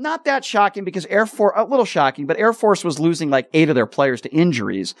 Now, not that shocking because Air Force, a little shocking, but Air Force was losing like 8 of their players to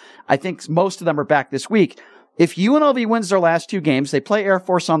injuries. I think most of them are back this week. If UNLV wins their last 2 games, they play Air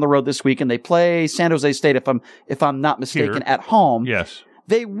Force on the road this week, and they play San Jose State, if I'm not mistaken, at home. Yes.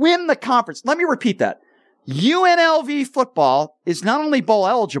 They win the conference. Let me repeat that. UNLV football is not only bowl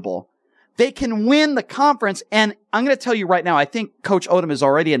eligible, they can win the conference. And I'm going to tell you right now, I think Coach Odom is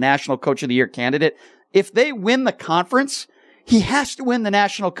already a National Coach of the Year candidate. If they win the conference, he has to win the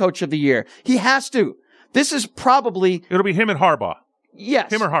National Coach of the Year. He has to. This is probably... It'll be him and Harbaugh.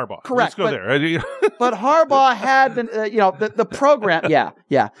 Yes. Him or Harbaugh. Correct. Let's go there. But Harbaugh had the, the program.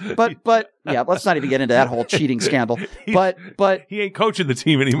 Yeah. But let's not even get into that whole cheating scandal. But he ain't coaching the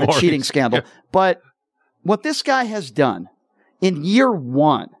team anymore. The cheating scandal. But what this guy has done in year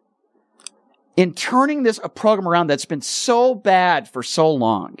 1, in turning a program around that's been so bad for so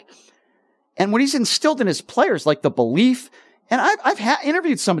long, and what he's instilled in his players, like the belief. And I've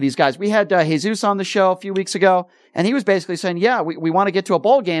interviewed some of these guys. We had Jesus on the show a few weeks ago, and he was basically saying, yeah, we want to get to a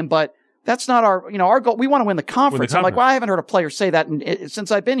bowl game, but that's not our goal. We want to win the conference. I'm like, well, I haven't heard a player say that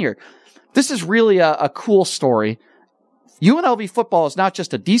since I've been here. This is really a cool story. UNLV football is not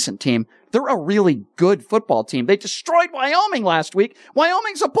just a decent team. They're a really good football team. They destroyed Wyoming last week.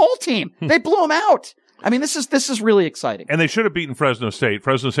 Wyoming's a bowl team. They blew them out. I mean, this is really exciting. And they should have beaten Fresno State.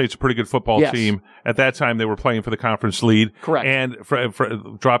 Fresno State's a pretty good football team. At that time, they were playing for the conference lead. Correct.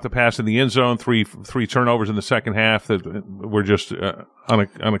 And dropped a pass in the end zone, three turnovers in the second half that were just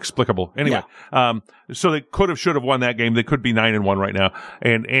inexplicable. Anyway, so they should have won that game. They could be 9-1 right now,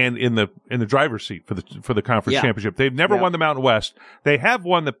 and in the driver's seat for the conference championship. They've never won the Mountain West. They have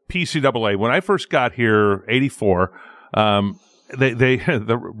won the PCAA. When I first got here, 84.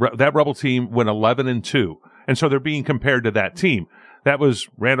 That Rebel team went 11-2, and so they're being compared to that team. That was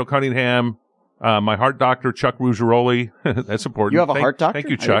Randall Cunningham, my heart doctor Chuck Ruggiero. That's important. You have a heart doctor? Thank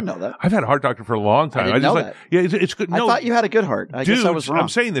you, Chuck. I didn't know that. I've had a heart doctor for a long time. I didn't know that. Yeah, it's good. No, I thought you had a good heart. I guess I was wrong. I'm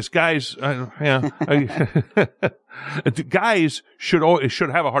saying this, guys. Guys should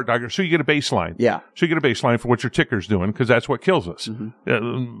have a heart doctor, so you get a baseline. Yeah. So you get a baseline for what your ticker's doing, because that's what kills us.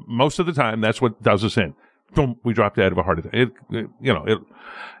 Mm-hmm. Most of the time, that's what does us in. Boom, we dropped out of a heart attack.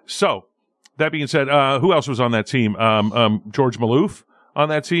 So, that being said, who else was on that team? George Maloof on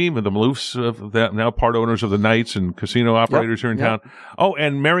that team, and the Maloofs, now part owners of the Knights and casino operators here in town. Oh,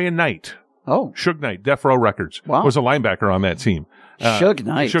 and Marion Knight. Oh. Suge Knight, Death Row Records, was a linebacker on that team. Suge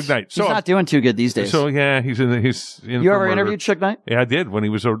Knight. So, he's not doing too good these days. So, yeah, he's in. You ever interviewed Suge Knight? Yeah, I did when he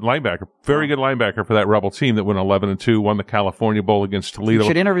was a linebacker. Very good linebacker for that Rebel team that went 11-2, won the California Bowl against Toledo. You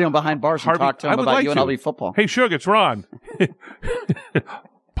should interview him behind bars and talk to him about UNLV football. Hey, Suge, it's Ron.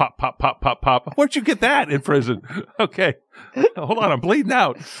 Pop, pop, pop, pop, pop. Where'd you get that in prison? Okay. Hold on, I'm bleeding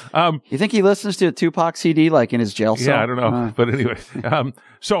out. You think he listens to a Tupac CD like in his jail cell? Yeah, I don't know. But anyway,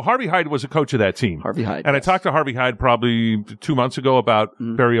 so Harvey Hyde was a coach of that team. Harvey Hyde. And I talked to Harvey Hyde probably 2 months ago about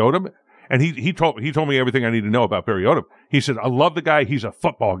Barry Odom, and he told me everything I need to know about Barry Odom. He said, I love the guy. He's a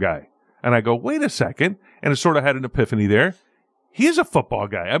football guy. And I go, wait a second. And it sort of had an epiphany there. He is a football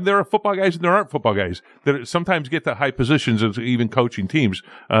guy. I mean, there are football guys and there aren't football guys that sometimes get to high positions as even coaching teams.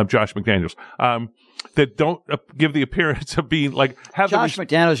 Josh McDaniels, that don't give the appearance of being like. Josh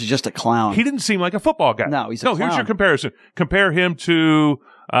McDaniels is just a clown. He didn't seem like a football guy. No, he's a clown. Here's your comparison. Compare him to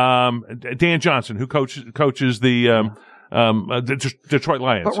Dan Johnson, who coaches the Detroit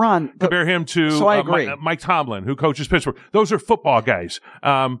Lions. But Ron, compare him to so I agree. Mike Tomlin, who coaches Pittsburgh. Those are football guys.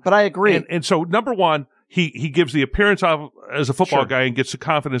 But I agree. And so number one. He gives the appearance of as a football guy and gets the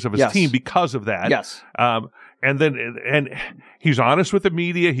confidence of his team because of that. Yes. And he's honest with the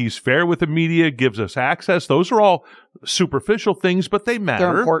media. He's fair with the media. Gives us access. Those are all superficial things, but they matter.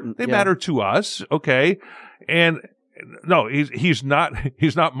 They're important. They matter to us. Okay. And no, he's not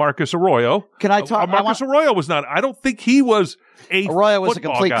Marcus Arroyo. Can I talk? Marcus Arroyo was not. I don't think he was Arroyo was a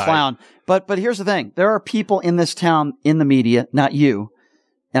complete clown. But here's the thing: there are people in this town in the media, not you.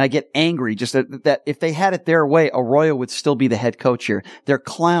 And I get angry just that if they had it their way, Arroyo would still be the head coach here. They're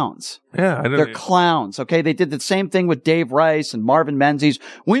clowns. Yeah, they're clowns. Okay, they did the same thing with Dave Rice and Marvin Menzies.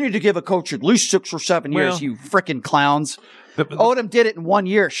 We need to give a coach at least 6 or 7 years. You frickin' clowns. Odom did it in 1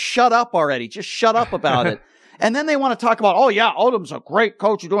 year. Shut up already. Just shut up about it. And then they want to talk about, oh yeah, Odom's a great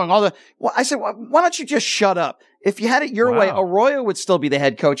coach. You're doing all the, well, I said, well, why don't you just shut up? If you had it your way, Arroyo would still be the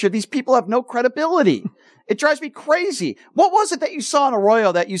head coach here. These people have no credibility. It drives me crazy. What was it that you saw in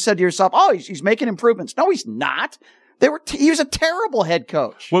Arroyo that you said to yourself, oh, he's making improvements? No, he's not. He was a terrible head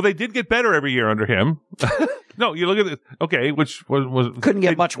coach. Well, they did get better every year under him. No, you look at it. Okay, which was couldn't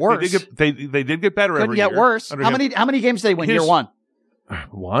get much worse. They did get better every year. Couldn't get worse. How many games did they win? Year one?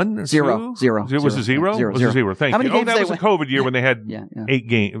 One? Zero. Was it zero? Zero. Was it zero? Thank you. Games that was a COVID year when they had 8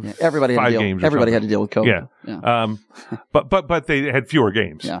 games. Yeah. Everybody had 5 to deal. games. Everybody had to deal with COVID. Yeah. But they had fewer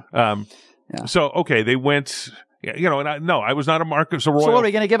games. Yeah. So okay, they went. And I was not a Marcus Arroyo. So what are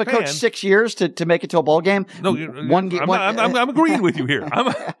we going to give a coach 6 years to make it to a bowl game? No, one game. I'm agreeing with you here.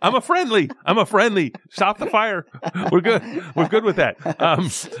 I'm a friendly. Stop the fire. We're good. We're good with that.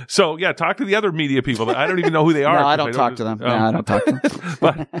 So yeah, talk to the other media people. I don't even know who they are. No, I don't talk to them. I don't talk to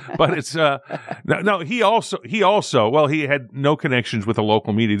them. but it's no. He also. Well, he had no connections with the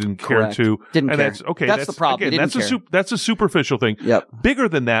local media. Didn't care to. Didn't care. That's okay. That's the problem. Again, that's a superficial thing. Yep. Bigger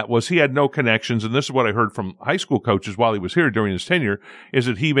than that was he had no connections, and this is what I heard from high school coaches while he was here during his tenure, is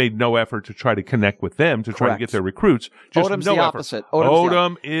that he made no effort to try to connect with them to try to get their recruits. Just Odom's no the effort. opposite.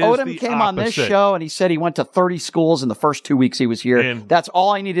 Odom came on this show and he said he went to 30 schools in the first 2 weeks he was here. And that's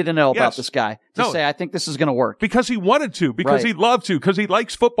all I needed to know about this guy to say, I think this is going to work. Because he wanted to, because he loved to, because he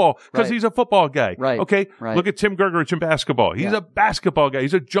likes football, because he's a football guy. Right. Okay? Right. Look at Tim Gergerich in basketball. He's a basketball guy.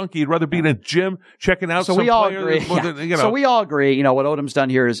 He's a junkie. He'd rather be in a gym checking out some player. So we all agree, what Odom's done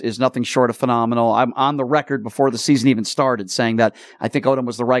here is nothing short of phenomenal. I'm on the record before the season even started saying that I think Odom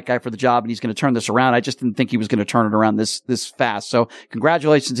was the right guy for the job and he's going to turn this around. I just didn't think he was going to turn it around this fast. So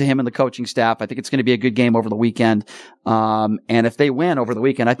congratulations to him and the coaching staff. I think it's going to be a good game over the weekend. And if they win over the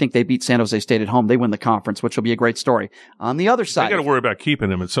weekend, I think they beat San Jose State at home. They win the conference, which will be a great story. On the other side, they got to worry about keeping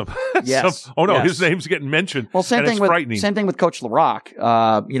him at some. Yes. His name's getting mentioned. Well, same thing with Coach LaRock.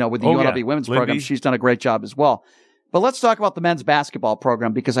 With the UNLV women's program, she's done a great job as well. But let's talk about the men's basketball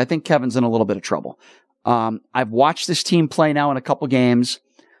program because I think Kevin's in a little bit of trouble. I've watched this team play now in a couple games.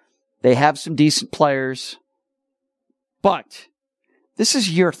 They have some decent players, but this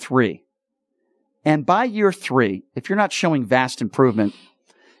is year 3. And by year 3, if you're not showing vast improvement,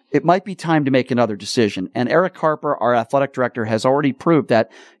 it might be time to make another decision. And Eric Harper, our athletic director, has already proved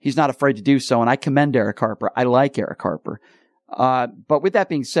that he's not afraid to do so. And I commend Eric Harper. I like Eric Harper. But with that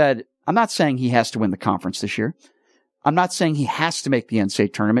being said, I'm not saying he has to win the conference this year. I'm not saying he has to make the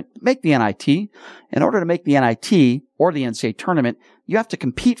NCAA tournament. Make the NIT. In order to make the NIT or the NCAA tournament, you have to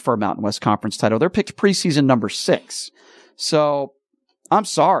compete for a Mountain West Conference title. They're picked preseason number 6. So I'm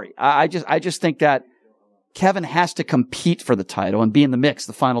sorry. I just think that Kevin has to compete for the title and be in the mix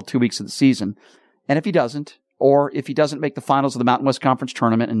the final 2 weeks of the season. And if he doesn't, or if he doesn't make the finals of the Mountain West Conference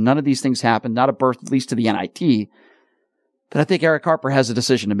tournament and none of these things happen, not a berth at least to the NIT, then I think Eric Harper has a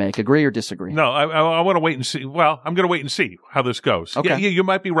decision to make. Agree or disagree? No, I want to wait and see. Well, I'm going to wait and see how this goes. Okay. Yeah, you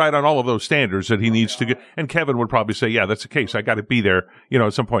might be right on all of those standards that he needs to get. And Kevin would probably say, yeah, that's the case. I got to be there,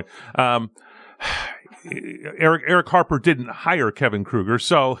 at some point. Eric Harper didn't hire Kevin Kruger,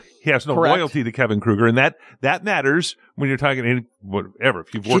 so he has no loyalty to Kevin Kruger, and that matters when you're talking whatever.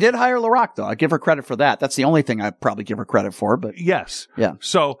 If you've worked, she did hire LaRock, though. I give her credit for that. That's the only thing I probably give her credit for. But yes, yeah.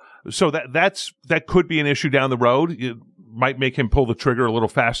 So that could be an issue down the road. It might make him pull the trigger a little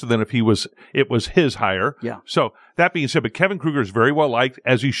faster than if it was his hire. Yeah. So that being said, but Kevin Kruger is very well liked,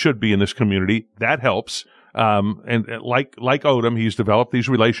 as he should be in this community. That helps. And like Odom, he's developed these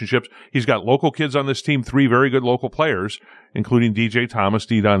relationships. He's got local kids on this team, 3 very good local players, including DJ Thomas,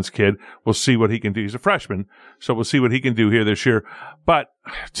 D-Don's kid. We'll see what he can do. He's a freshman, so we'll see what he can do here this year. But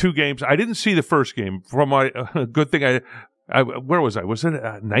 2 games. I didn't see the first game. From my good thing, where was I? Was it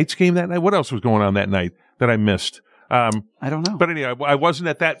a Knights game that night? What else was going on that night that I missed? I don't know. But anyway, I wasn't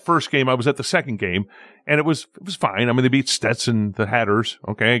at that first game. I was at the second game, and it was fine. I mean, they beat Stetson, the Hatters.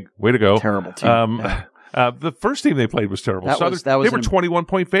 Okay, way to go. Terrible team. The first team they played was terrible. They were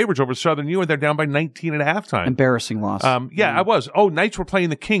 21-point favorites over Southern U, and they're down by 19 at halftime. Embarrassing loss. I was. Oh, Knights were playing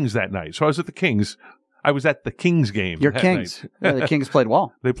the Kings that night, so I was at the Kings. I was at the Kings game. Your Kings. Yeah, the Kings played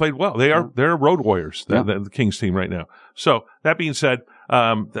well. They played well. They're road warriors, the Kings team right now. So that being said,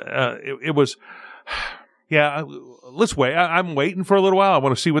 it was. Yeah, let's wait. I'm waiting for a little while. I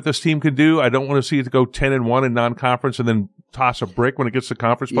want to see what this team can do. I don't want to see it go 10-1 in non-conference and then toss a brick when it gets to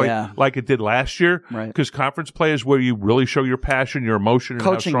conference play like it did last year. Right. Because conference play is where you really show your passion, your emotion, and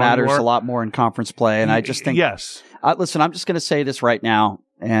coaching how strong matters you are. A lot more in conference play. And I just think, yes. Listen, I'm just going to say this right now,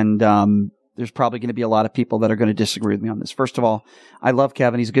 and there's probably going to be a lot of people that are going to disagree with me on this. First of all, I love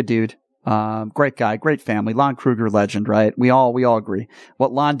Kevin. He's a good dude. Great guy, great family. Lon Kruger, legend, right? We all agree.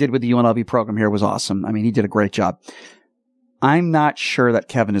 What Lon did with the UNLV program here was awesome. I mean, he did a great job. I'm not sure that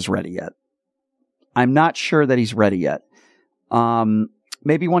Kevin is ready yet. I'm not sure that he's ready yet.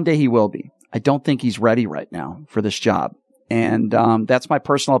 Maybe one day he will be. I don't think he's ready right now for this job. And that's my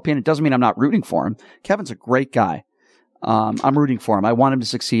personal opinion. It doesn't mean I'm not rooting for him. Kevin's a great guy. I'm rooting for him. I want him to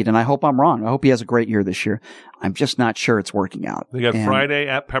succeed, and I hope I'm wrong. I hope he has a great year this year. I'm just not sure it's working out. They got Friday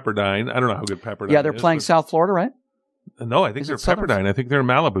at Pepperdine. I don't know how good Pepperdine is. Yeah, they're playing South Florida, right? No, I think they're Pepperdine. I think they're in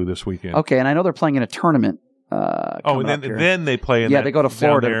Malibu this weekend. Okay, and I know they're playing in a tournament. And then they play in they go to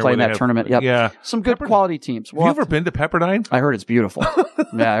Florida to play in that tournament. Yep. Yeah. Some good quality teams. Have you ever been to Pepperdine? I heard it's beautiful.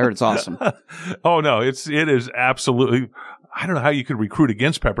 Yeah, I heard it's awesome. Oh, no, it is absolutely... I don't know how you could recruit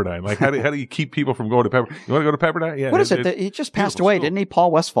against Pepperdine. Like, how do you keep people from going to Pepperdine? You want to go to Pepperdine? Yeah. What is it? He just passed away, didn't he?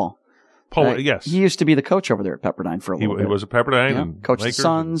 Paul Westphal. Yes. He used to be the coach over there at Pepperdine for a little bit. He was at Pepperdine. Yeah. And coached the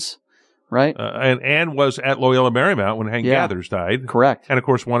Suns, right? And was at Loyola Marymount when Hank Gathers died. Correct. And, of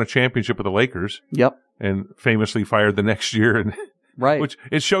course, won a championship with the Lakers. Yep. And famously fired the next year. And right. Which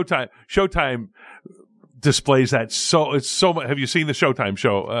is Showtime. Showtime displays that it's so much. Have you seen the Showtime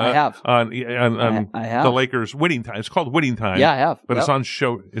show? I have. On I have. The Lakers Winning Time. It's called Winning Time. Yeah, I have. But it's on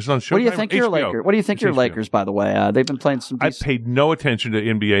Showtime. What do you think your Lakers? What do you think your Lakers? By the way, they've been playing some. I paid no attention to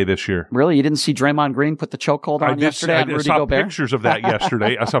NBA this year. Really, you didn't see Draymond Green put the chokehold on yesterday? I saw pictures of that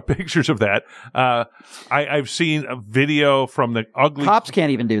yesterday. I saw pictures of that. I've seen a video from the ugly. Cops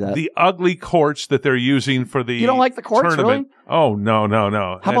can't even do that. The ugly courts that they're using for the. You don't like the courts, tournament. Really? Oh no.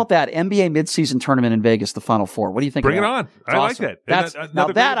 How about that NBA midseason tournament in Vegas, the Final Four? What do you think? Bring of it that? on. It's I awesome. like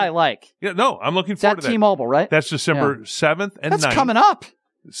that. That I like. Yeah, no, I'm looking forward to that. T-Mobile, right? That's December 7th and 9th. That's coming up.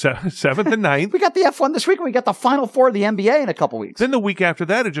 7th and 9th. We got the F1 this week, and we got the Final Four of the NBA in a couple weeks. Then the week after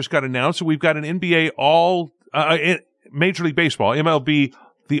that, it just got announced that we've got an NBA Major League Baseball, MLB,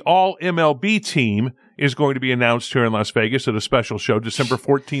 the All MLB team is going to be announced here in Las Vegas at a special show, December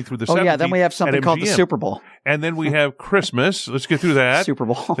 14th through the 17th. Oh, yeah, then we have something called the Super Bowl. And then we have Christmas. Let's get through that. Super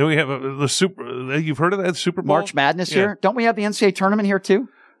Bowl. Then we have the Super. You've heard of that Super Bowl? March Madness here. Don't we have the NCAA tournament here too?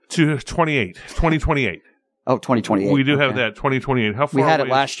 2028. Oh, 2028. We do have that 2028. How far we had away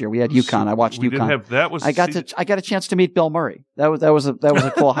it last year. We had UConn. I watched UConn. I got a chance to meet Bill Murray. That was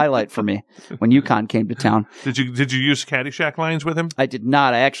a cool highlight for me when UConn came to town. Did you use Caddyshack lines with him? I did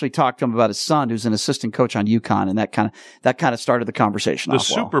not. I actually talked to him about his son, who's an assistant coach on UConn, and that kind of started the conversation. The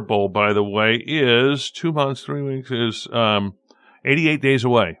Super Bowl, by the way, is 2 months, 3 weeks, is 88 days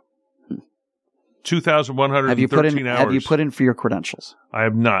away. 2,113 hours. Have you put in for your credentials? I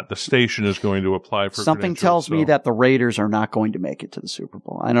have not. The station is going to apply for Something tells me that the Raiders are not going to make it to the Super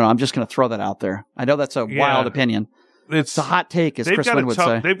Bowl. I don't know. I'm just going to throw that out there. I know that's a wild opinion. It's a hot take, as Chris Lynn would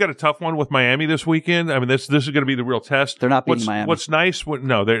say. They've got a tough one with Miami this weekend. I mean, this is going to be the real test. They're not beating Miami. What's nice? They're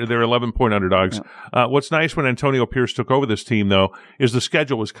 11-point underdogs. Yeah. What's nice when Antonio Pierce took over this team, though, is the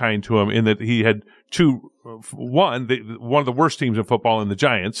schedule was kind to him in that he had one of the worst teams in football in the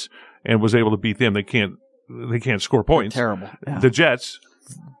Giants, and was able to beat them. They can't score points. They're terrible. Yeah. The Jets,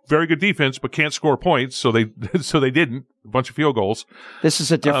 very good defense, but can't score points, so they didn't. A bunch of field goals. This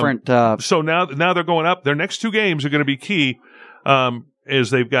is a different. So now they're going up. Their next two games are going to be key.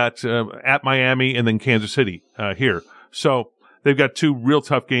 Is they've got at Miami and then Kansas City here. So they've got two real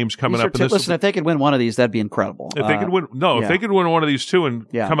tough games coming up. Listen, if they could win one of these, that'd be incredible. If they could win, if they could win one of these two and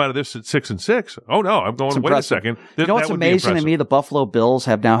come out of this at 6-6, oh no, I'm going. Wait a second. You know what's amazing to me? The Buffalo Bills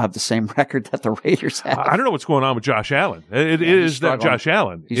now have the same record that the Raiders have. I don't know what's going on with Josh Allen. It is that Josh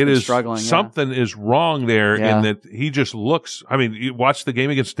Allen. It is struggling. Something is wrong there in that he just looks. I mean, you watch the game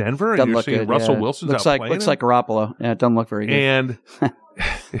against Denver and you're seeing Russell Wilson's looks out playing. Looks like Garoppolo. Yeah, it doesn't look very good. And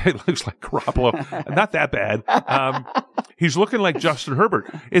it looks like Garoppolo. Not that bad. He's looking like Justin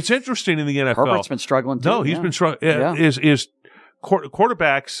Herbert. It's interesting in the NFL. Herbert's been struggling too. No, he's been struggling. Is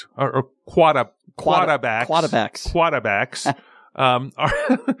quarterbacks or quarterbacks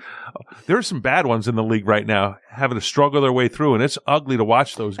there are some bad ones in the league right now having to struggle their way through, and it's ugly to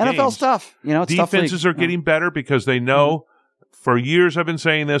watch those games. NFL's tough. It's defenses are getting better because they know. For years I've been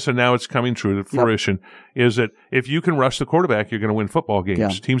saying this, and now it's coming true to fruition, is that if you can rush the quarterback, you're going to win football games. Yeah.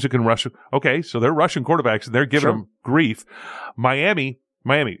 Teams that can rush. Okay, so they're rushing quarterbacks, and they're giving them grief. Miami,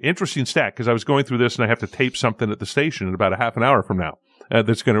 interesting stat, because I was going through this, and I have to tape something at the station in about a half an hour from now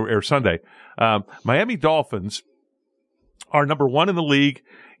that's going to air Sunday. Miami Dolphins are number one in the league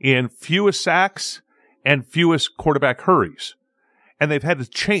in fewest sacks and fewest quarterback hurries. And they've had to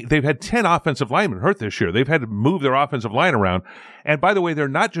change. They've had 10 offensive linemen hurt this year. They've had to move their offensive line around. And by the way, they're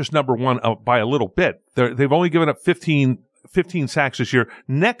not just number one by a little bit. They've only given up 15 sacks this year.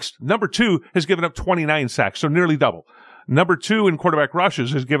 Next, number two has given up 29 sacks, so nearly double. Number 2 in quarterback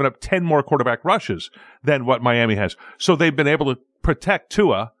rushes has given up 10 more quarterback rushes than what Miami has. So they've been able to protect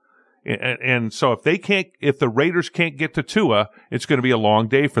Tua. And so if the Raiders can't get to Tua, it's going to be a long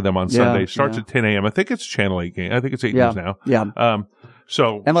day for them on Sunday. It starts at 10 a.m. I think it's Channel 8 game. I think it's 8 news now. Yeah.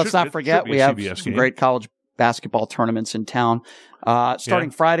 And let's not forget, we have some great college basketball tournaments in town.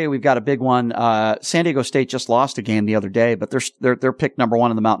 Starting Friday, we've got a big one. San Diego State just lost a game the other day, but they're picked number 1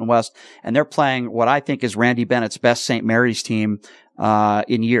 in the Mountain West, and they're playing what I think is Randy Bennett's best St. Mary's team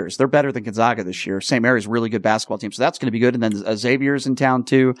in years. They're better than Gonzaga this year. St. Mary's a really good basketball team, so that's going to be good. And then Xavier's in town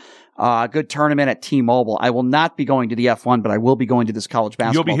too. Good tournament at T-Mobile. I will not be going to the F1, but I will be going to this college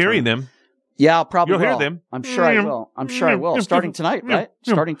basketball. You'll be hearing them. Yeah, I'll probably You'll hear them. I'm sure I will. Starting tonight, right?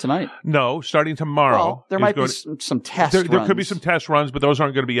 Starting tonight. No, starting tomorrow. Well, there might be some test runs. There could be some test runs, but those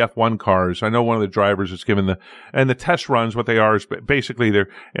aren't going to be F1 cars. I know one of the drivers is given the test runs, what they are is basically they're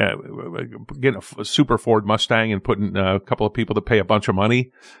getting a super Ford Mustang and putting a couple of people that pay a bunch of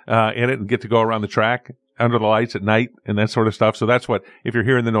money in it and get to go around the track under the lights at night and that sort of stuff. So that's what, if you're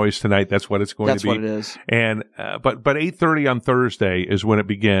hearing the noise tonight, that's what it's going to be. That's what it is. And, but 8:30 on Thursday is when it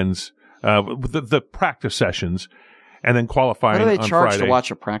begins. The practice sessions, and then qualifying on Friday. What do they charge to watch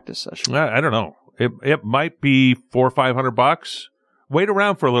a practice session? I don't know. It might be $400 or $500. Wait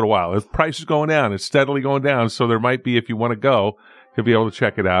around for a little while. The price is going down. It's steadily going down. So there might be, if you want to go, to be able to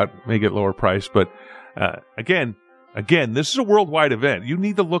check it out, may get lower price. But again, this is a worldwide event. You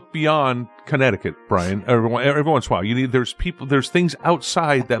need to look beyond Connecticut, Brian. Every once in a while, there's things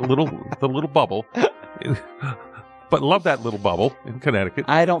outside the little bubble. But love that little bubble in Connecticut.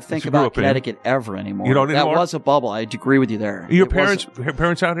 I don't think about Connecticut ever anymore. You don't anymore? That was a bubble. I agree with you there. Your parents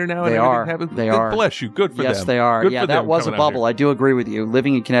out here now? They are. They are. Bless you. Good for them. Yes, they are. Good yeah, that was a bubble. I do agree with you.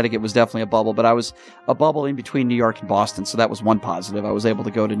 Living in Connecticut was definitely a bubble, but I was a bubble in between New York and Boston, so that was one positive. I was able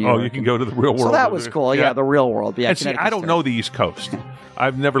to go to New York. Oh, you can go to the real world. So that was cool. Yeah, the real world. Yeah, and see, I don't know the East Coast.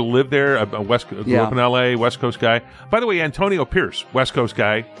 I've never lived there. I grew up in L.A., West Coast guy. By the way, Antonio Pierce, West Coast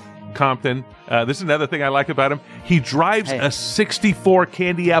guy. Compton. This is another thing I like about him. He drives a 64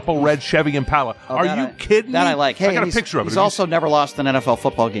 Candy Apple Red Chevy Impala. Are you kidding me? That I like. Hey, I got a picture of it. He's also never lost an NFL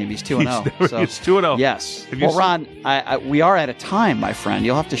football game. He's 2-0. So. He's 2-0. Yes. Well, Ron, we are at a time, my friend.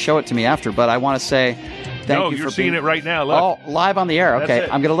 You'll have to show it to me after, but I want to say thank you for you're seeing it right now. Look. Oh, live on the air. Okay,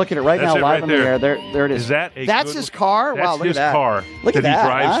 I'm going to look at it right now, live on the air. There it is. Is that That's his car? That's wow, look at that. His car. Look at that. He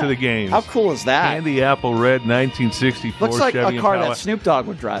drives to the games. How cool is that? Candy Apple Red 1964 Looks like Chevy a car Impala. that Snoop Dogg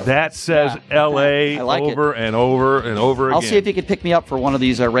would drive. That says L.A. over and over and over again. I'll see if he can pick me up for one of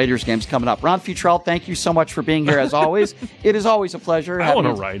these Raiders games coming up. Ron Futrell, thank you so much for being here as always. It is always a pleasure. I want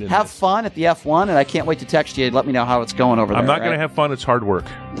to ride in Have fun at the F1, and I can't wait to text you and let me know how it's going over there. I'm not going to have fun. It's hard work.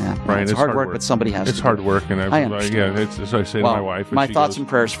 Yeah, Brian, it's hard work, but somebody has to. It's hard work, and I understand. It's as I say to my wife. My thoughts and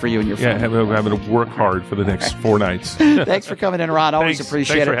prayers for you and your family. Yeah, having to work hard for the next 4 nights. Thanks for coming in, Ron. Always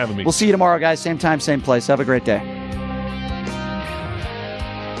appreciate it. Thanks for having me. We'll see you tomorrow, guys. Same time, same place. Have a great day.